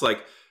stats,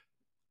 like,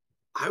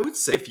 I would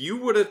say if you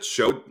would have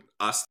showed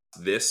us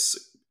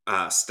this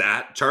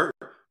stat chart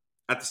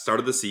at the start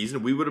of the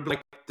season, we would have been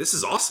like, this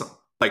is awesome.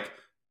 Like,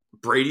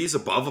 Brady's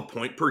above a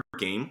point per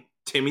game.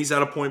 Timmy's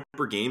at a point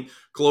per game.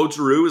 Claude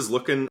Giroux is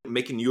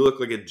making you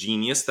look like a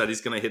genius that he's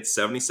going to hit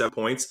 77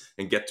 points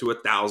and get to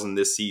 1,000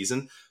 this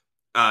season.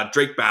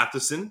 Drake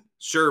Batherson,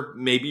 sure,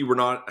 maybe we're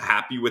not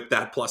happy with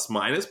that plus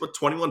minus, but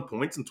 21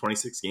 points in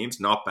 26 games,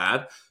 not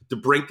bad.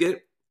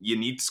 DeBrincat, you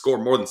need to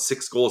score more than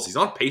 6 goals. He's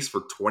on pace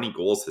for 20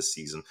 goals this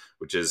season,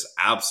 which is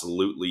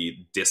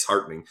absolutely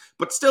disheartening.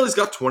 But still, he's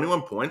got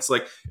 21 points.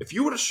 Like, if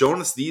you would have shown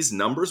us these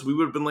numbers, we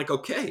would have been like,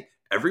 okay,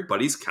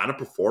 everybody's kind of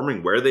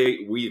performing where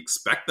we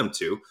expect them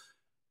to.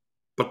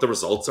 But the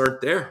results aren't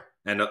there.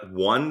 And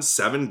 1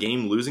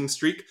 7-game losing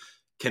streak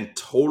can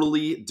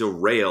totally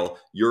derail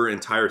your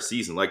entire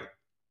season. Like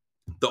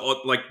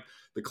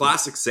the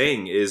classic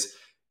saying is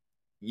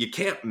you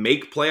can't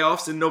make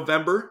playoffs in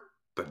November,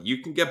 but you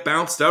can get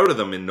bounced out of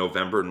them in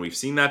November. And we've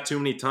seen that too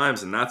many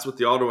times. And that's what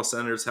the Ottawa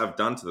Senators have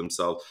done to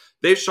themselves.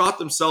 They've shot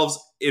themselves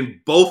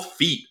in both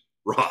feet,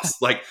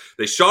 Ross. Like,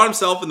 they shot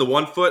himself in the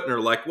one foot and are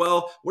like,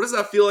 well, what does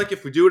that feel like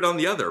if we do it on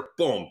the other?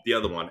 Boom, the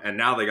other one. And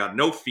now they got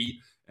no feet.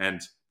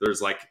 And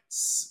there's like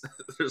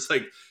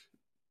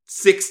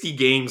 60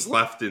 games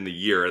left in the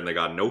year and they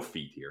got no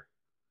feet here.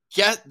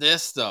 Get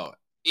this, though.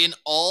 In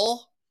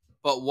all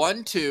but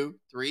 1, 2,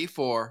 3,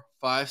 4,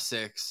 5,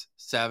 6,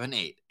 7,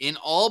 8. In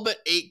all but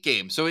 8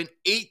 games. So in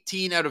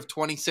 18 out of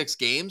 26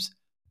 games,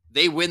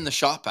 they win the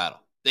shot battle.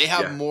 They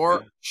have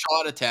more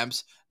shot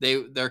attempts.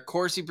 Their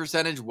Corsi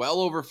percentage well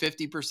over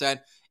 50%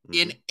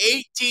 in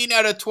 18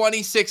 out of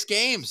 26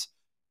 games.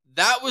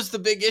 That was the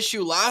big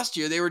issue last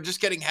year. They were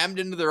just getting hemmed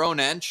into their own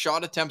end.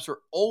 Shot attempts were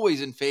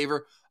always in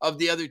favor of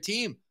the other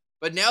team.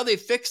 But now they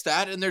fixed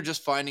that, and they're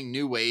just finding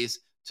new ways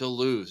to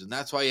lose. And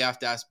that's why you have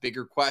to ask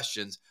bigger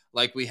questions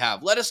like we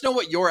have. Let us know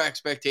what your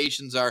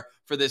expectations are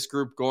for this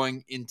group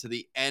going into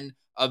the end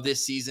of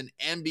this season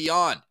and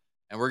beyond.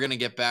 And we're going to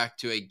get back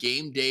to a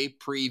game day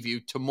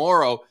preview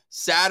tomorrow,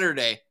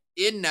 Saturday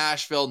in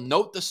Nashville.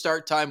 Note the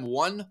start time,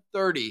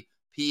 1:30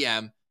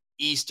 p.m.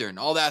 Eastern.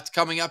 All that's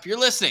coming up. You're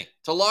listening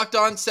to Locked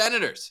On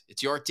Senators.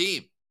 It's your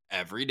team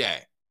every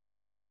day.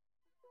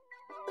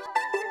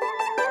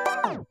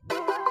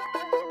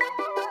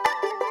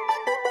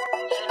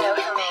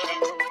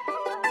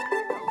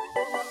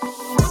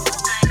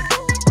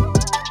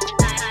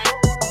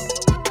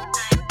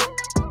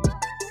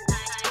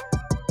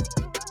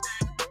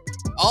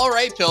 All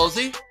right,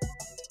 Pilsy.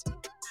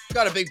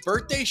 Got a big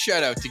birthday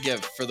shout out to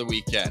give for the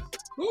weekend.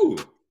 Ooh.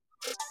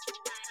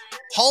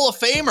 Hall of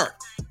Famer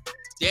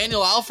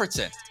Daniel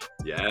Alfredsson.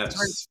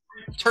 Yes.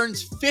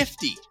 Turns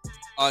 50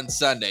 on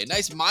Sunday.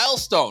 Nice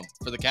milestone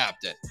for the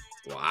captain.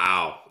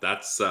 Wow.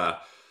 That's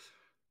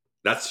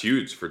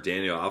huge for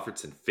Daniel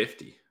Alfredsson.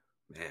 50.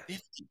 Man.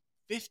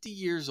 50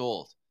 years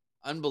old.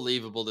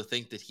 Unbelievable to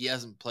think that he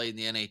hasn't played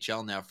in the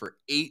NHL now for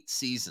 8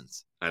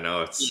 seasons. I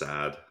know, it's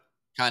sad.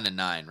 Kind of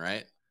 9,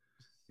 right?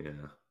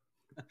 Yeah.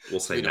 We'll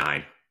say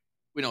 9.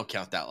 We don't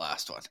count that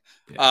last one.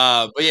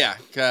 Yeah. But yeah,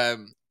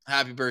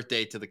 happy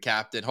birthday to the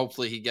captain.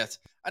 Hopefully he gets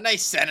a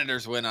nice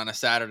Senators win on a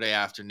Saturday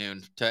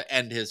afternoon to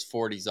end his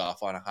 40s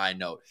off on a high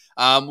note.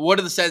 What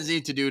do the Sens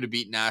need to do to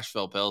beat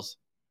Nashville, Pills?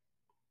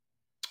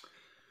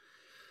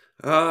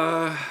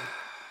 I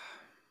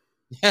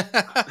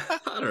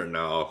don't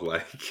know.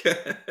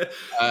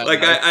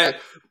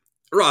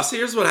 Ross,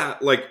 here's what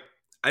happened.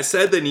 I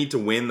said they need to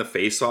win the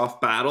face-off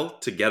battle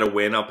to get a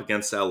win up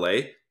against LA.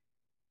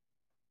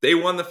 They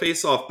won the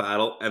face-off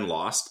battle and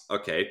lost.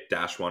 Okay,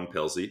 -1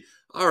 Pilsy.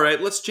 All right,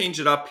 let's change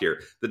it up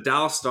here. The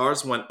Dallas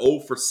Stars went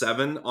 0 for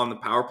 7 on the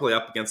power play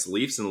up against the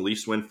Leafs, and the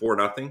Leafs win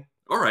 4-0.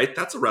 All right,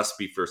 that's a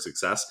recipe for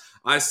success.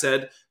 I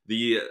said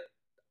the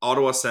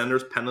Ottawa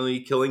Senators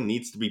penalty killing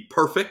needs to be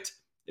perfect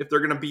if they're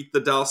going to beat the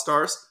Dallas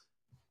Stars.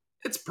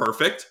 It's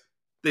perfect.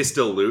 They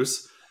still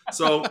lose.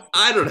 So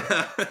I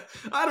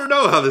don't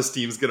know how this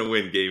team's going to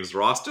win games,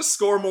 Ross. Just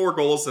score more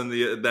goals than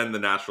the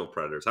Nashville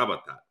Predators. How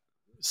about that?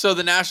 So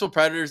the Nashville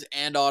Predators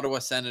and Ottawa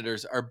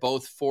Senators are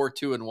both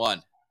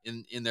 4-2-1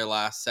 in their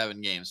last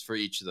 7 games for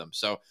each of them.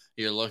 So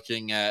you're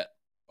looking at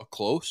a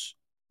close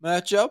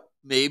matchup.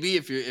 Maybe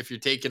if you're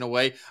taking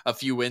away a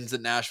few wins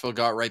that Nashville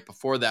got right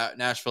before that.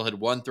 Nashville had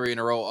won 3 in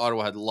a row.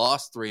 Ottawa had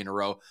lost 3 in a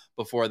row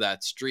before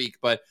that streak.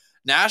 But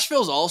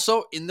Nashville's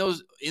also in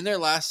their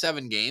last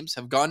 7 games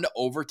have gone to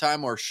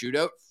overtime or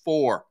shootout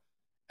 4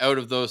 out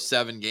of those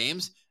 7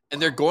 games. And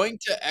they're going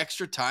to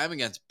extra time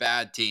against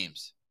bad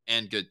teams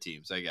and good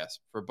teams, I guess,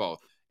 for both.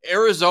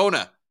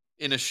 Arizona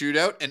in a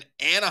shootout and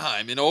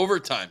Anaheim in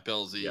overtime,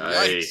 Pilsy.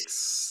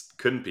 Yikes.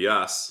 Couldn't be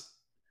us.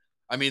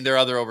 I mean, their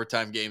other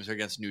overtime games are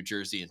against New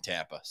Jersey and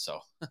Tampa, so.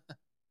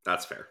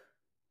 That's fair.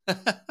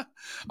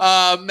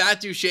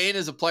 Matt Duchene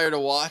is a player to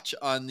watch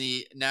on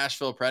the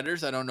Nashville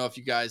Predators. I don't know if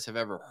you guys have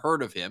ever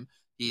heard of him.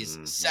 He's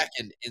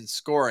second in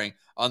scoring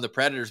on the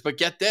Predators. But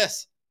get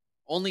this,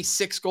 only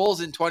 6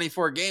 goals in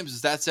 24 games.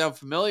 Does that sound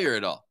familiar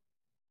at all?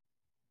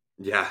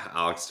 Yeah,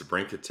 Alex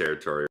DeBrincat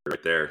territory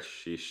right there.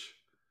 Sheesh.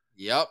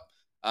 Yep.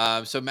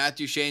 So Matt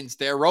Duchene's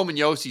there. Roman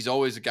Yossi's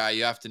always a guy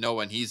you have to know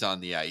when he's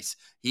on the ice.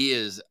 He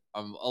is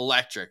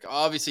electric.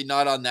 Obviously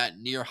not on that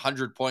near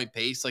 100-point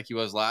pace like he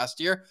was last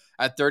year.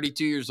 At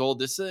 32 years old,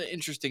 this is an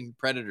interesting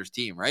Predators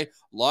team, right?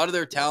 A lot of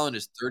their talent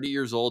is 30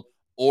 years old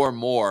or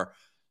more.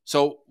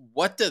 So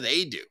what do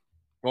they do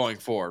going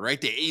forward,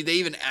 right? They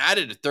even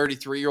added a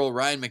 33-year-old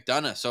Ryan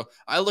McDonough. So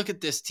I look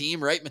at this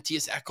team, right?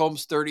 Matthias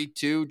Ekholm's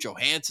 32,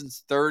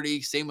 Johansson's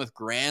 30, same with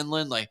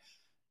Granlund. Like,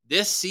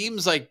 this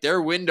seems like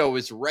their window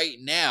is right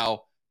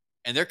now,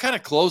 and they're kind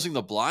of closing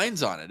the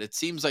blinds on it. It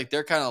seems like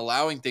they're kind of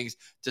allowing things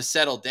to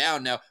settle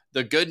down. Now,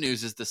 the good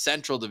news is the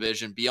Central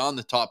Division, beyond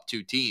the top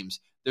 2 teams,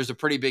 there's a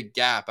pretty big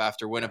gap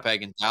after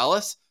Winnipeg and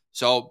Dallas.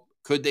 So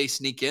could they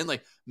sneak in?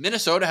 Like,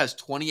 Minnesota has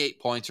 28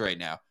 points right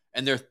now,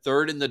 and they're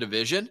 3rd in the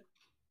division.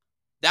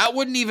 that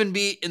wouldn't even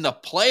be in the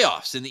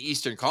playoffs in the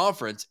Eastern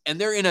Conference, and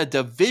they're in a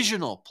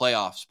divisional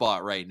playoff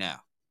spot right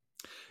now.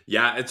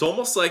 Yeah, it's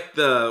almost like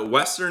the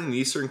Western and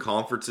Eastern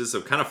conferences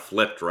have kind of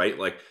flipped, right?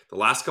 Like the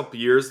last couple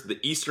of years, the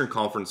Eastern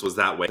Conference was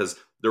that way because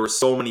there were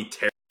so many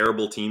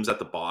terrible teams at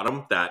the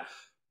bottom that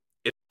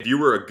if you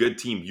were a good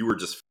team, you were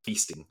just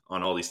feasting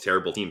on all these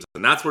terrible teams.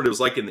 And that's what it was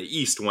like in the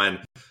East when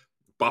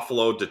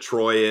Buffalo,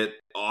 Detroit,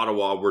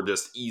 Ottawa were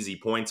just easy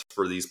points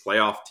for these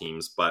playoff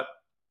teams. But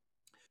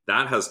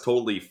that has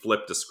totally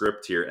flipped the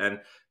script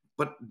here.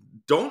 But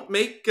don't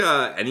make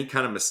any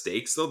kind of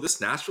mistakes, though.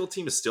 This Nashville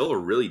team is still a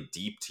really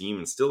deep team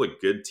and still a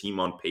good team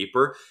on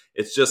paper.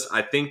 It's just,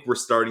 I think we're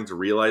starting to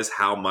realize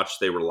how much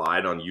they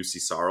relied on UC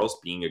Saros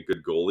being a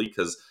good goalie,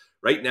 because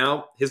right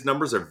now, his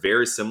numbers are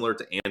very similar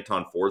to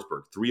Anton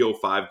Forsberg,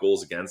 305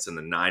 goals against and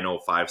a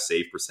 905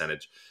 save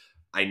percentage.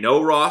 I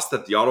know, Ross,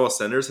 that the Ottawa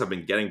Senators have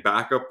been getting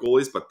backup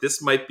goalies, but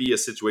this might be a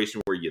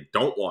situation where you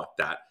don't want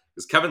that,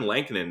 because Kevin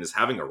Lankinen is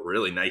having a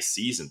really nice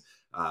season.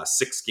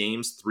 6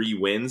 games, 3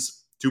 wins,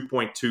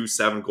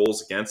 2.27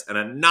 goals against, and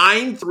a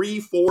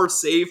 934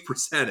 save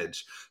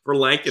percentage for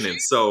Lankinen.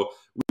 So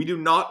we do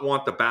not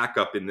want the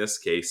backup in this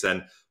case.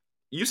 And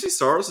UC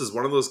Saros is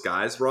one of those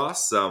guys,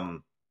 Ross.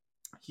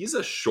 He's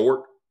a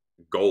short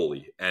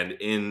goalie, and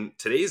in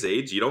today's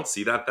age, you don't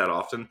see that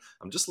often.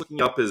 I'm just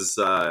looking up his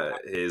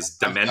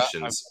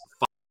dimensions.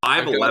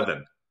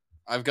 5'11".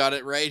 I've got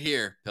it right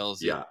here,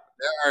 Pillsy. Yeah.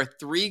 There are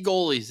 3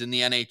 goalies in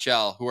the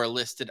NHL who are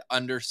listed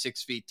under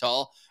 6 feet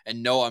tall.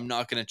 And no, I'm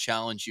not going to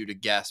challenge you to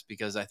guess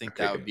because I think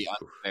that would be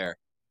unfair.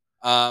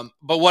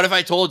 But what if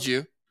I told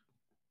you,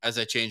 as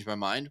I changed my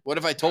mind, what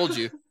if I told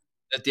you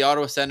that the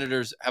Ottawa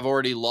Senators have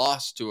already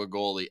lost to a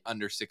goalie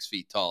under 6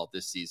 feet tall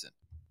this season?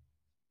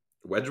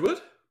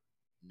 Wedgwood?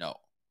 No.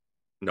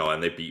 No,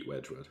 and they beat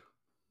Wedgwood.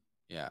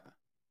 Yeah.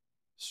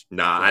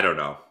 Nah, I don't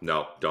know.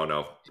 No, don't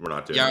know. We're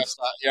not doing this.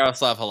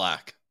 Yaroslav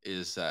Halak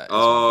is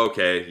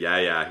okay.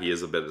 Yeah. He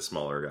is a bit of a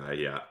smaller guy.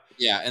 Yeah.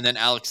 Yeah, and then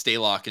Alex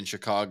Stalock in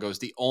Chicago is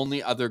the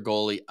only other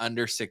goalie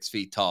under 6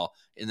 feet tall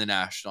in the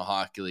National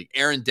Hockey League.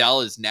 Aaron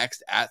Dell is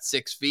next at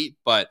 6 feet,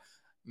 but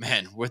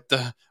man, with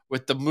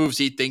the moves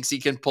he thinks he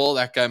can pull,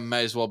 that guy might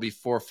as well be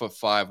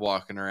 4'5"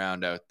 walking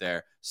around out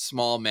there.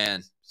 Small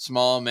man,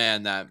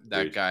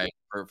 that guy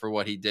for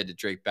what he did to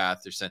Drake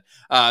Batherson.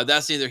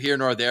 That's neither here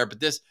nor there, but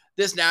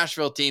this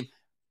Nashville team,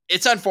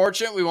 it's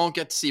unfortunate we won't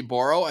get to see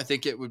Boro. I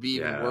think it would be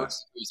even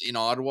worse if he was in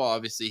Ottawa.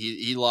 Obviously,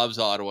 he loves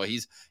Ottawa.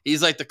 He's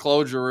like the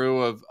Claude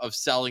Giroux of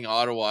selling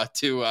Ottawa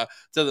to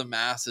the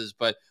masses.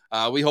 But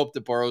we hope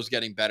that Boro's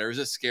getting better. It was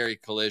a scary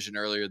collision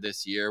earlier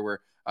this year where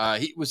I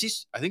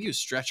think he was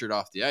stretchered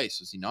off the ice.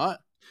 Was he not?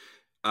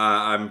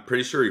 I'm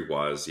pretty sure he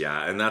was.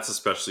 Yeah, and that's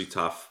especially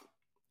tough.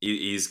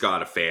 He's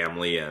got a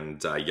family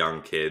and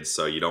young kids,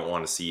 so you don't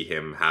want to see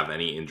him have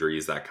any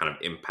injuries that kind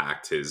of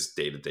impact his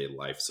day-to-day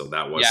life. So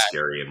that was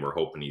scary, and we're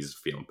hoping he's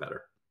feeling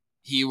better.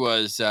 He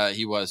was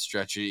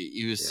stretchy.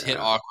 He was hit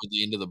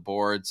awkwardly into the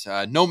boards.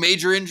 No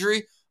major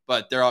injury,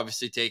 but they're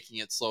obviously taking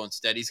it slow and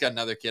steady. He's got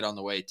another kid on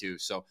the way too.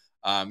 So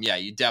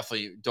you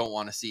definitely don't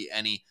want to see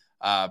any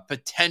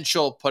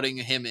potential putting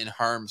him in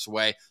harm's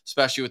way,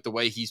 especially with the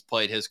way he's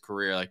played his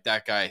career. Like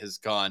that guy has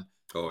gone.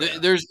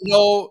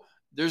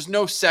 There's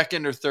no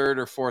second or third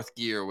or fourth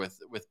gear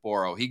with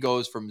Boro. He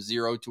goes from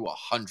 0 to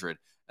 100,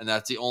 and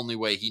that's the only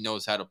way he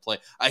knows how to play.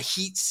 A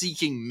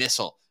heat-seeking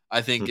missile, I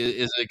think,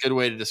 is a good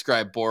way to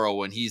describe Boro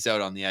when he's out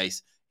on the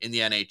ice in the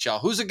NHL.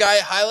 Who's a guy,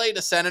 highlight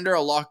a Senator,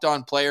 a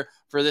locked-on player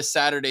for this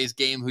Saturday's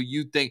game who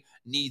you think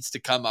needs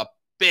to come up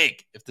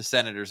big if the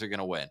Senators are going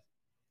to win?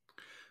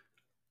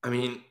 I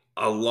mean,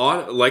 a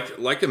lot,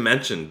 like I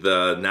mentioned,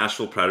 the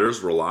Nashville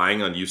Predators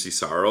relying on UC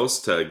Saros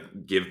to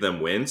give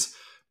them wins.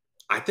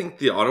 I think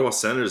the Ottawa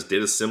Senators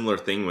did a similar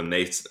thing when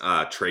they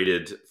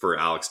traded for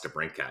Alex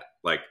DeBrincat.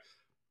 Like,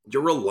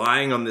 you're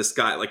relying on this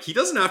guy. Like, he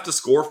doesn't have to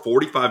score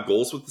 45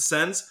 goals with the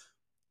Sens,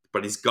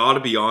 but he's got to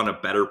be on a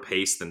better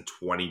pace than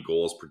 20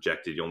 goals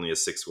projected. He only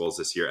has 6 goals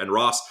this year. And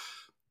Ross,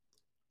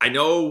 I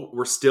know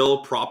we're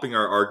still propping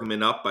our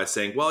argument up by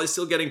saying, well, he's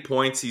still getting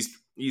points.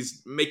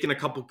 He's making a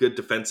couple good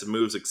defensive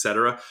moves,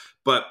 etc.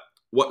 But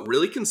what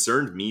really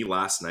concerned me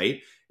last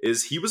night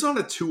is he was on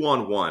a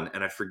 2-on-1,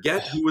 and I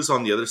forget who was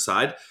on the other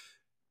side.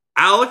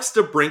 Alex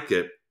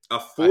DeBrincat, a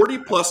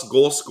 40-plus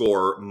goal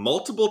scorer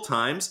multiple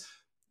times,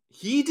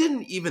 he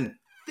didn't even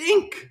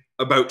think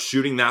about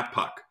shooting that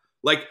puck.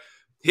 Like,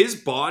 his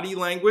body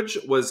language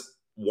was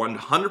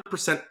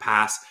 100%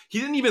 pass.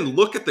 He didn't even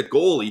look at the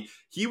goalie.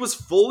 He was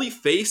fully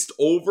faced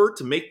over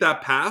to make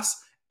that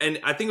pass, and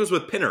I think it was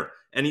with Pinner,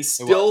 and he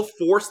still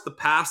forced the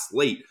pass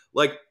late.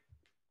 Like,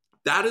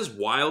 that is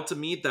wild to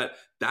me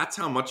that's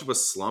how much of a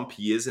slump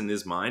he is in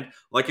his mind.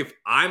 Like, if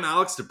I'm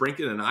Alex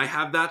DeBrincat and I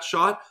have that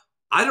shot,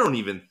 I don't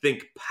even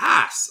think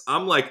pass.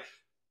 I'm like,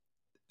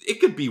 it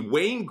could be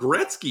Wayne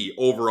Gretzky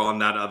over on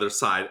that other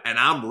side, and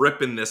I'm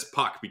ripping this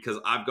puck because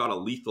I've got a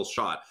lethal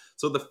shot.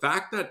 So the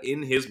fact that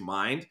in his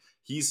mind,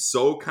 he's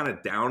so kind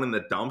of down in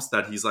the dumps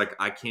that he's like,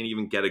 I can't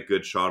even get a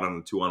good shot on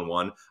a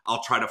 2-on-1.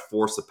 I'll try to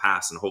force a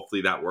pass, and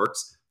hopefully that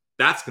works.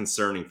 that's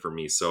concerning for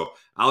me. So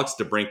Alex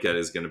DeBrincat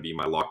is going to be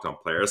my locked-on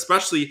player,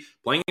 especially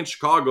playing in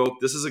Chicago.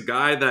 This is a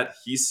guy that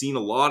he's seen a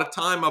lot of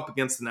time up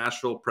against the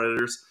Nashville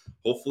Predators.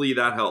 Hopefully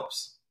that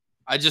helps.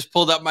 I just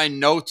pulled up my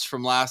notes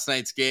from last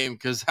night's game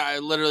because I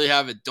literally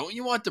have it. Don't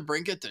you want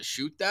DeBrincat to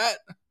shoot that?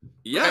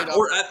 Yeah, right,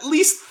 or at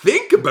least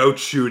think about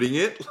shooting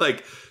it.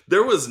 Like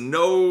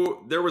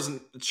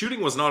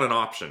shooting was not an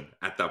option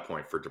at that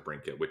point for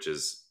DeBrincat,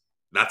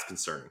 that's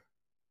concerning.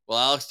 Well,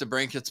 Alex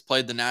DeBrincat's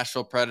played the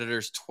Nashville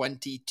Predators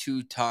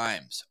 22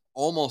 times,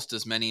 almost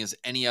as many as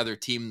any other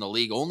team in the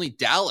league. Only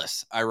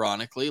Dallas,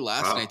 ironically,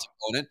 last night's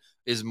opponent,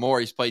 is more.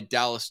 He's played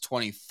Dallas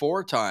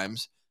 24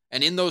 times,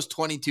 and in those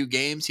 22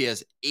 games, he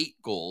has 8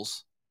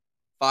 goals,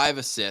 5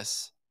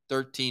 assists,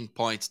 13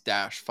 points,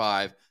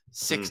 -5,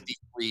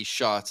 63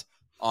 shots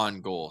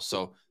on goal.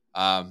 So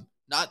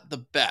not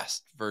the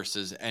best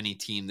versus any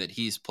team that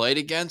he's played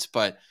against,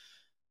 but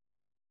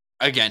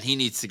again, he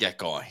needs to get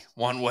going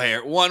one way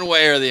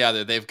or the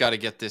other. They've got to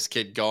get this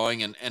kid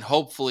going, and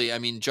hopefully, I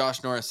mean,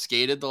 Josh Norris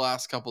skated the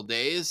last couple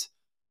days.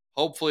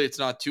 Hopefully it's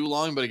not too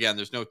long, but again,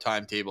 there's no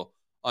timetable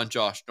on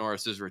Josh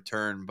Norris's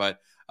return. But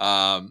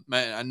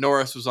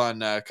Norris was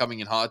on Coming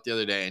in Hot the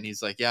other day, and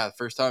he's like, yeah, the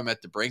first time I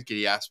met DeBrincat,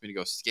 he asked me to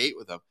go skate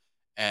with him.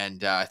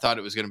 And I thought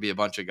it was going to be a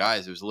bunch of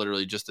guys. It was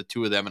literally just the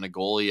two of them and a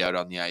goalie out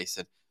on the ice.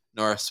 And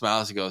Norris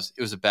smiles and goes,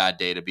 it was a bad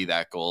day to be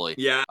that goalie.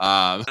 Yeah,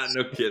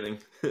 no kidding.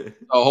 So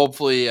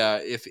hopefully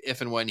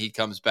if and when he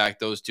comes back,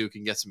 those two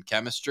can get some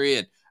chemistry.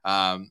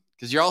 And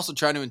because you're also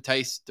trying to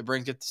entice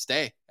DeBrincat to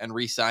stay and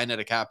re-sign at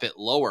a cap hit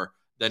lower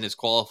than his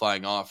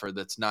qualifying offer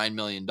that's $9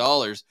 million.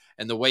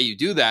 And the way you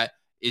do that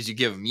is you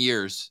give him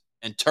years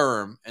and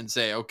term and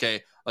say,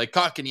 okay, like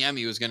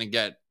Kotkaniemi was going to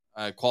get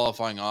a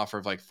qualifying offer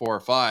of like 4 or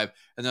 5,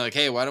 and they're like,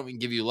 hey, why don't we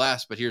give you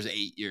less, but here's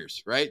 8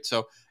 years, right?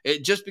 So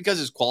it just because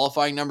his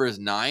qualifying number is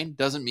 9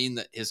 doesn't mean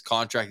that his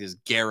contract is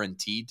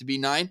guaranteed to be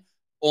 9,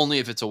 only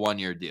if it's a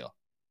 1-year deal.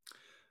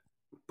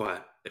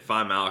 But if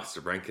I'm Alex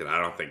DeBrincat,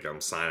 I don't think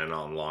I'm signing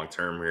on long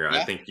term here.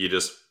 Yeah. I think you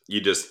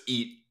just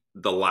eat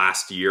the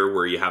last year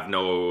where you have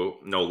no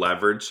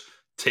leverage,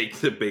 take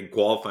the big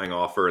qualifying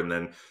offer, and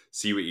then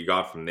see what you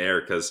got from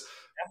there. Because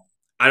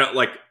I don't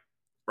like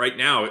right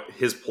now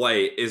his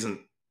play isn't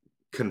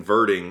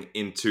converting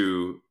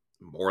into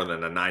more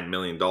than a $9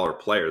 million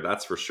player,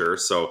 that's for sure.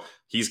 So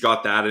he's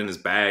got that in his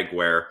bag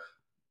where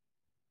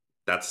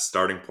that's a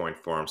starting point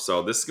for him.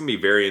 So this is going to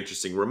be very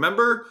interesting.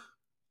 Remember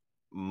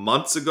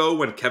months ago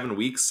when Kevin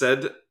Weeks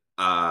said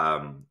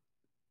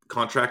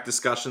contract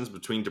discussions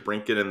between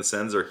DeBrincat and the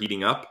Sens are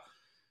heating up?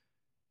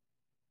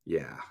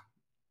 Yeah,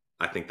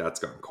 I think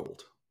that's gone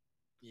cold.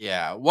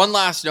 Yeah. One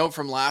last note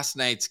from last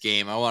night's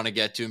game I want to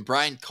get to, and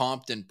Brian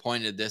Compton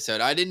pointed this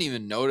out. I didn't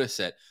even notice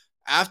it.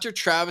 After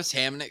Travis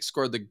Hamonic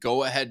scored the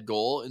go-ahead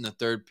goal in the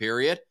third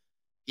period,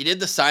 he did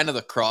the sign of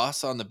the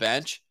cross on the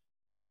bench.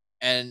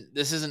 And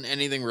this isn't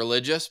anything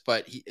religious,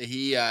 but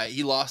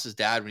he lost his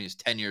dad when he was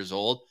 10 years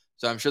old.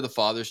 So I'm sure the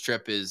father's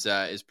trip is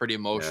pretty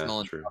emotional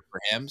and tough for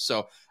him.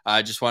 So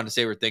I just wanted to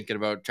say we're thinking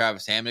about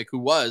Travis Hamonic, who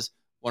was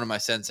one of my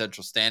Sens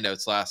Central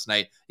standouts last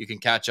night. You can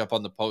catch up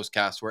on the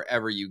postcast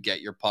wherever you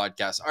get your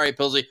podcasts. All right,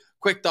 Pilsy,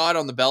 quick thought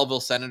on the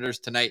Belleville Senators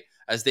tonight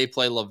as they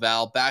play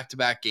Laval,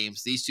 back-to-back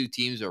games. These two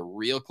teams are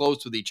real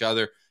close with each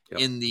other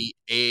in the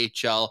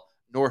AHL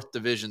North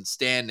Division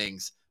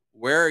standings.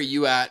 Where are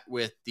you at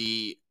with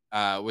the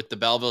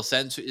Belleville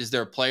Sens? Is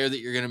there a player that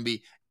you're going to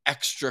be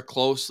extra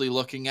closely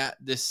looking at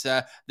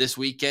this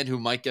weekend who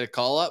might get a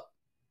call up?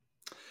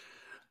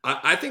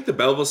 I think the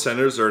Belleville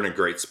Senators are in a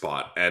great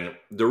spot. And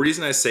the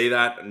reason I say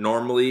that,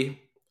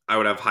 normally I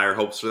would have higher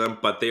hopes for them,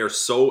 but they are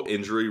so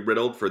injury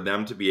riddled for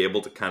them to be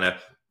able to kind of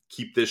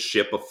keep this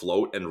ship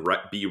afloat and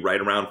be right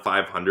around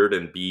 500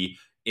 and be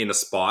in a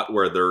spot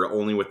where they're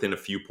only within a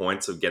few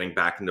points of getting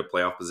back into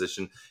playoff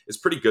position is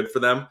pretty good for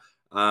them.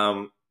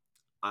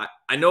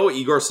 I know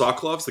Igor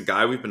Sokolov's the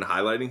guy we've been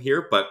highlighting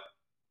here, but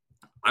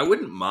I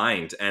wouldn't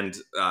mind, and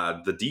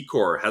the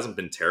decor hasn't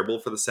been terrible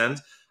for the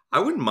Sens. I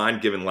wouldn't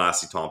mind giving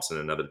Lassie Thompson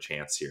another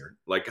chance here.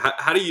 Like,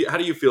 how do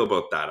you feel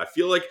about that? I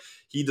feel like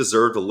he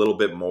deserved a little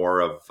bit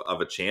more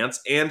of a chance.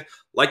 And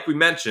like we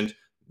mentioned,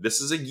 this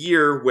is a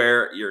year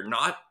where you're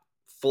not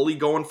fully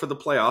going for the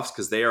playoffs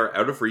because they are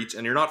out of reach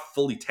and you're not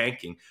fully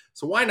tanking.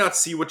 So why not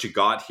see what you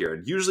got here?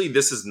 And usually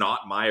this is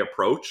not my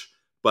approach,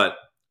 but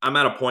I'm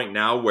at a point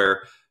now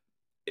where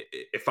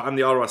if I'm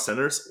the Ottawa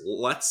Senators,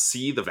 let's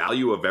see the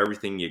value of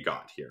everything you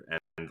got here.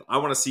 And I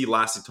want to see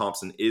Lassie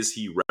Thompson. Is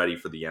he ready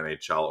for the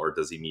NHL or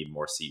does he need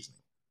more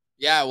seasoning?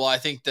 Yeah, well, I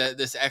think that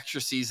this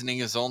extra seasoning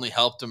has only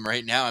helped him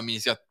right now. I mean,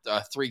 he's got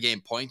a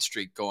 3-game point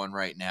streak going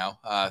right now.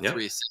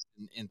 3 assists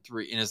in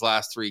his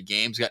last 3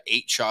 games. He's got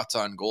 8 shots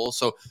on goal.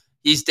 So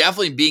he's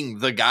definitely being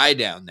the guy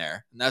down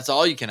there. And that's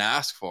all you can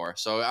ask for.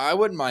 So I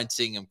wouldn't mind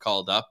seeing him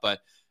called up. But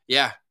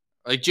yeah,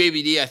 like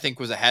JBD, I think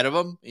was ahead of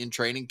him in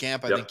training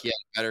camp. I think he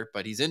had better,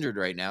 but he's injured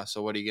right now.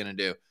 So what are you going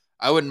to do?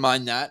 I wouldn't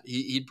mind that.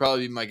 He'd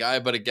probably be my guy.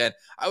 But again,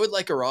 I would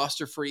like a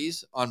roster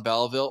freeze on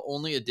Belleville,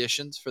 only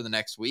additions for the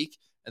next week.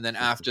 And then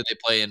after they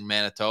play in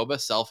Manitoba,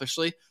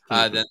 selfishly,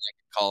 then they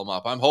can call them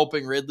up. I'm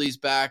hoping Ridley's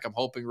back. I'm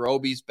hoping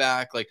Roby's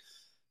back. Like,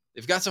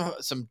 they've got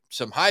some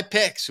high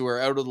picks who are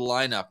out of the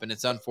lineup, and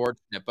it's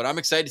unfortunate. But I'm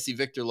excited to see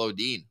Victor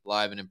Lodin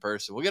live and in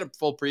person. We'll get a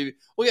full preview.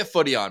 We'll get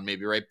footy on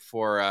maybe right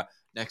before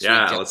next week.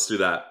 Yeah, let's do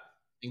that.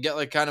 And get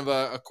like kind of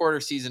a quarter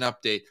season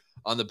update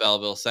on the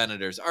Belleville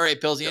Senators. All right,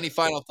 Pillsy, any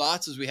final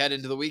thoughts as we head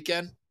into the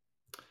weekend?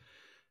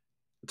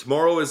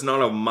 Tomorrow is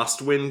not a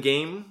must-win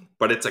game,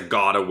 but it's a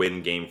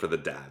gotta-win game for the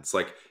dads.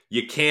 Like,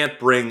 you can't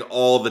bring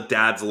all the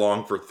dads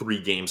along for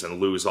 3 games and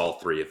lose all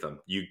 3 of them.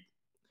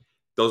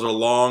 Those are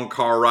long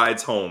car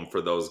rides home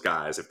for those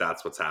guys if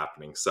that's what's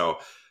happening. So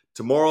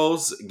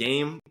tomorrow's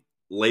game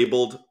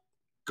labeled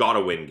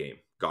gotta-win game.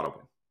 Gotta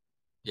win.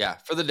 Yeah,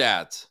 for the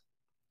dads.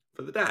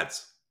 For the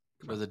dads.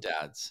 For the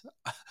dads.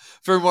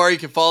 For more, you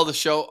can follow the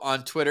show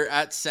on Twitter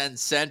at Sen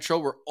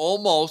Central. We're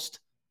almost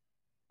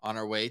on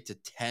our way to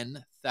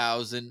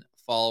 10,000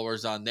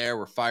 followers on there.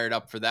 We're fired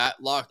up for that.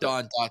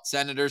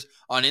 LockedOn.Senators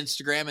on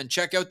Instagram. And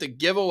check out the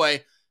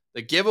giveaway.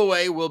 The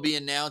giveaway will be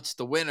announced,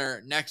 the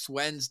winner, next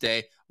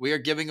Wednesday. We are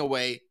giving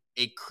away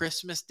a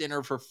Christmas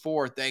dinner for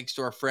 4 thanks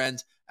to our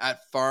friends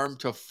at Farm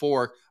to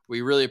Fork.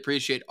 We really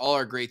appreciate all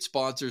our great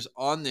sponsors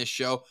on this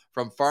show,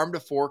 from Farm to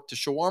Fork to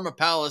Shawarma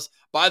Palace.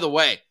 By the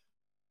way,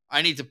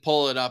 I need to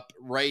pull it up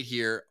right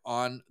here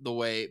on the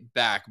way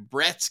back.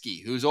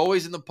 Bretsky, who's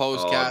always in the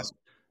postcast.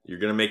 You're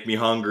going to make me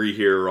hungry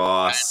here,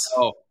 Ross.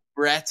 Oh,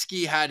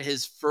 Bretsky had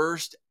his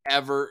first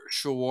ever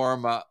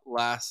shawarma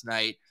last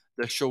night.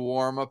 The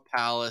Shawarma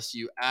Palace.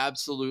 You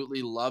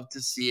absolutely love to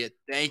see it.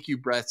 Thank you,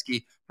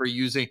 Bretsky, for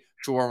using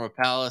Shawarma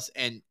Palace.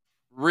 And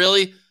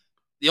really,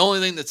 the only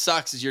thing that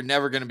sucks is you're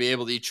never going to be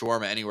able to eat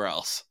shawarma anywhere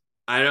else.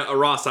 I know,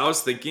 Ross, I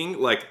was thinking,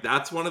 like,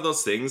 that's one of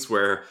those things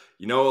where,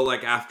 you know,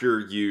 like after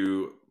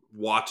you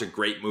watch a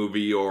great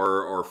movie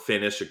or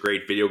finish a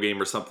great video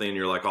game or something, and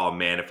you're like, oh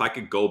man, if I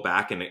could go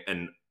back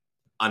and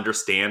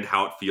understand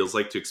how it feels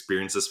like to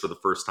experience this for the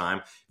first time,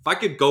 if I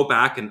could go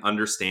back and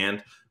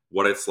understand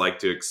what it's like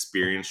to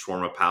experience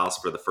Shawarma Palace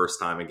for the first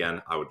time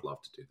again, I would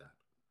love to do that.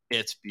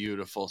 It's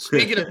beautiful.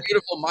 Speaking of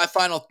beautiful, my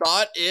final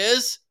thought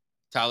is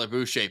Tyler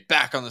Boucher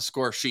back on the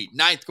score sheet.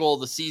 9th goal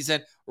of the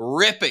season,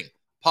 ripping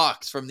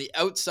pucks from the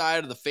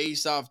outside of the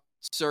face-off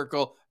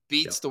circle,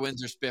 beats the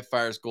Windsor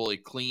Spitfires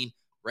goalie clean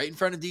right in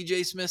front of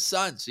DJ Smith's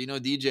son. So, you know,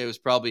 DJ was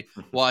probably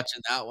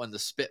watching that one, the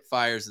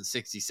Spitfires and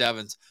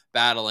 67s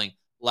battling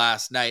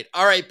last night.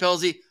 All right,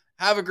 Pilsy,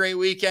 have a great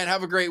weekend.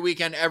 Have a great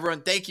weekend,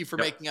 everyone. Thank you for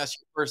making us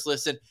your first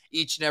listen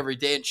each and every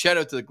day. And shout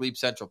out to the Glebe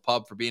Central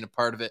Pub for being a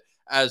part of it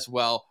as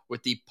well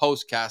with the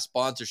Postcast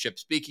sponsorship.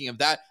 Speaking of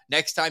that,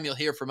 next time you'll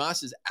hear from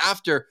us is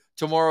after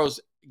tomorrow's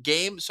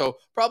game. So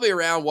probably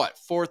around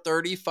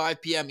 4:30,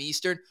 5 p.m.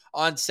 Eastern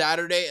on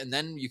Saturday. And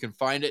then you can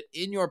find it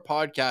in your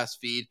podcast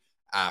feed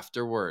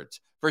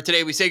afterwards. For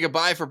today, we say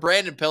goodbye. For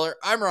Brandon Pillar,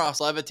 I'm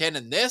Ross Levitan,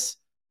 and this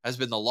has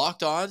been the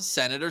Locked On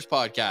Senators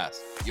podcast.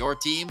 Your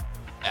team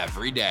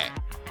every day.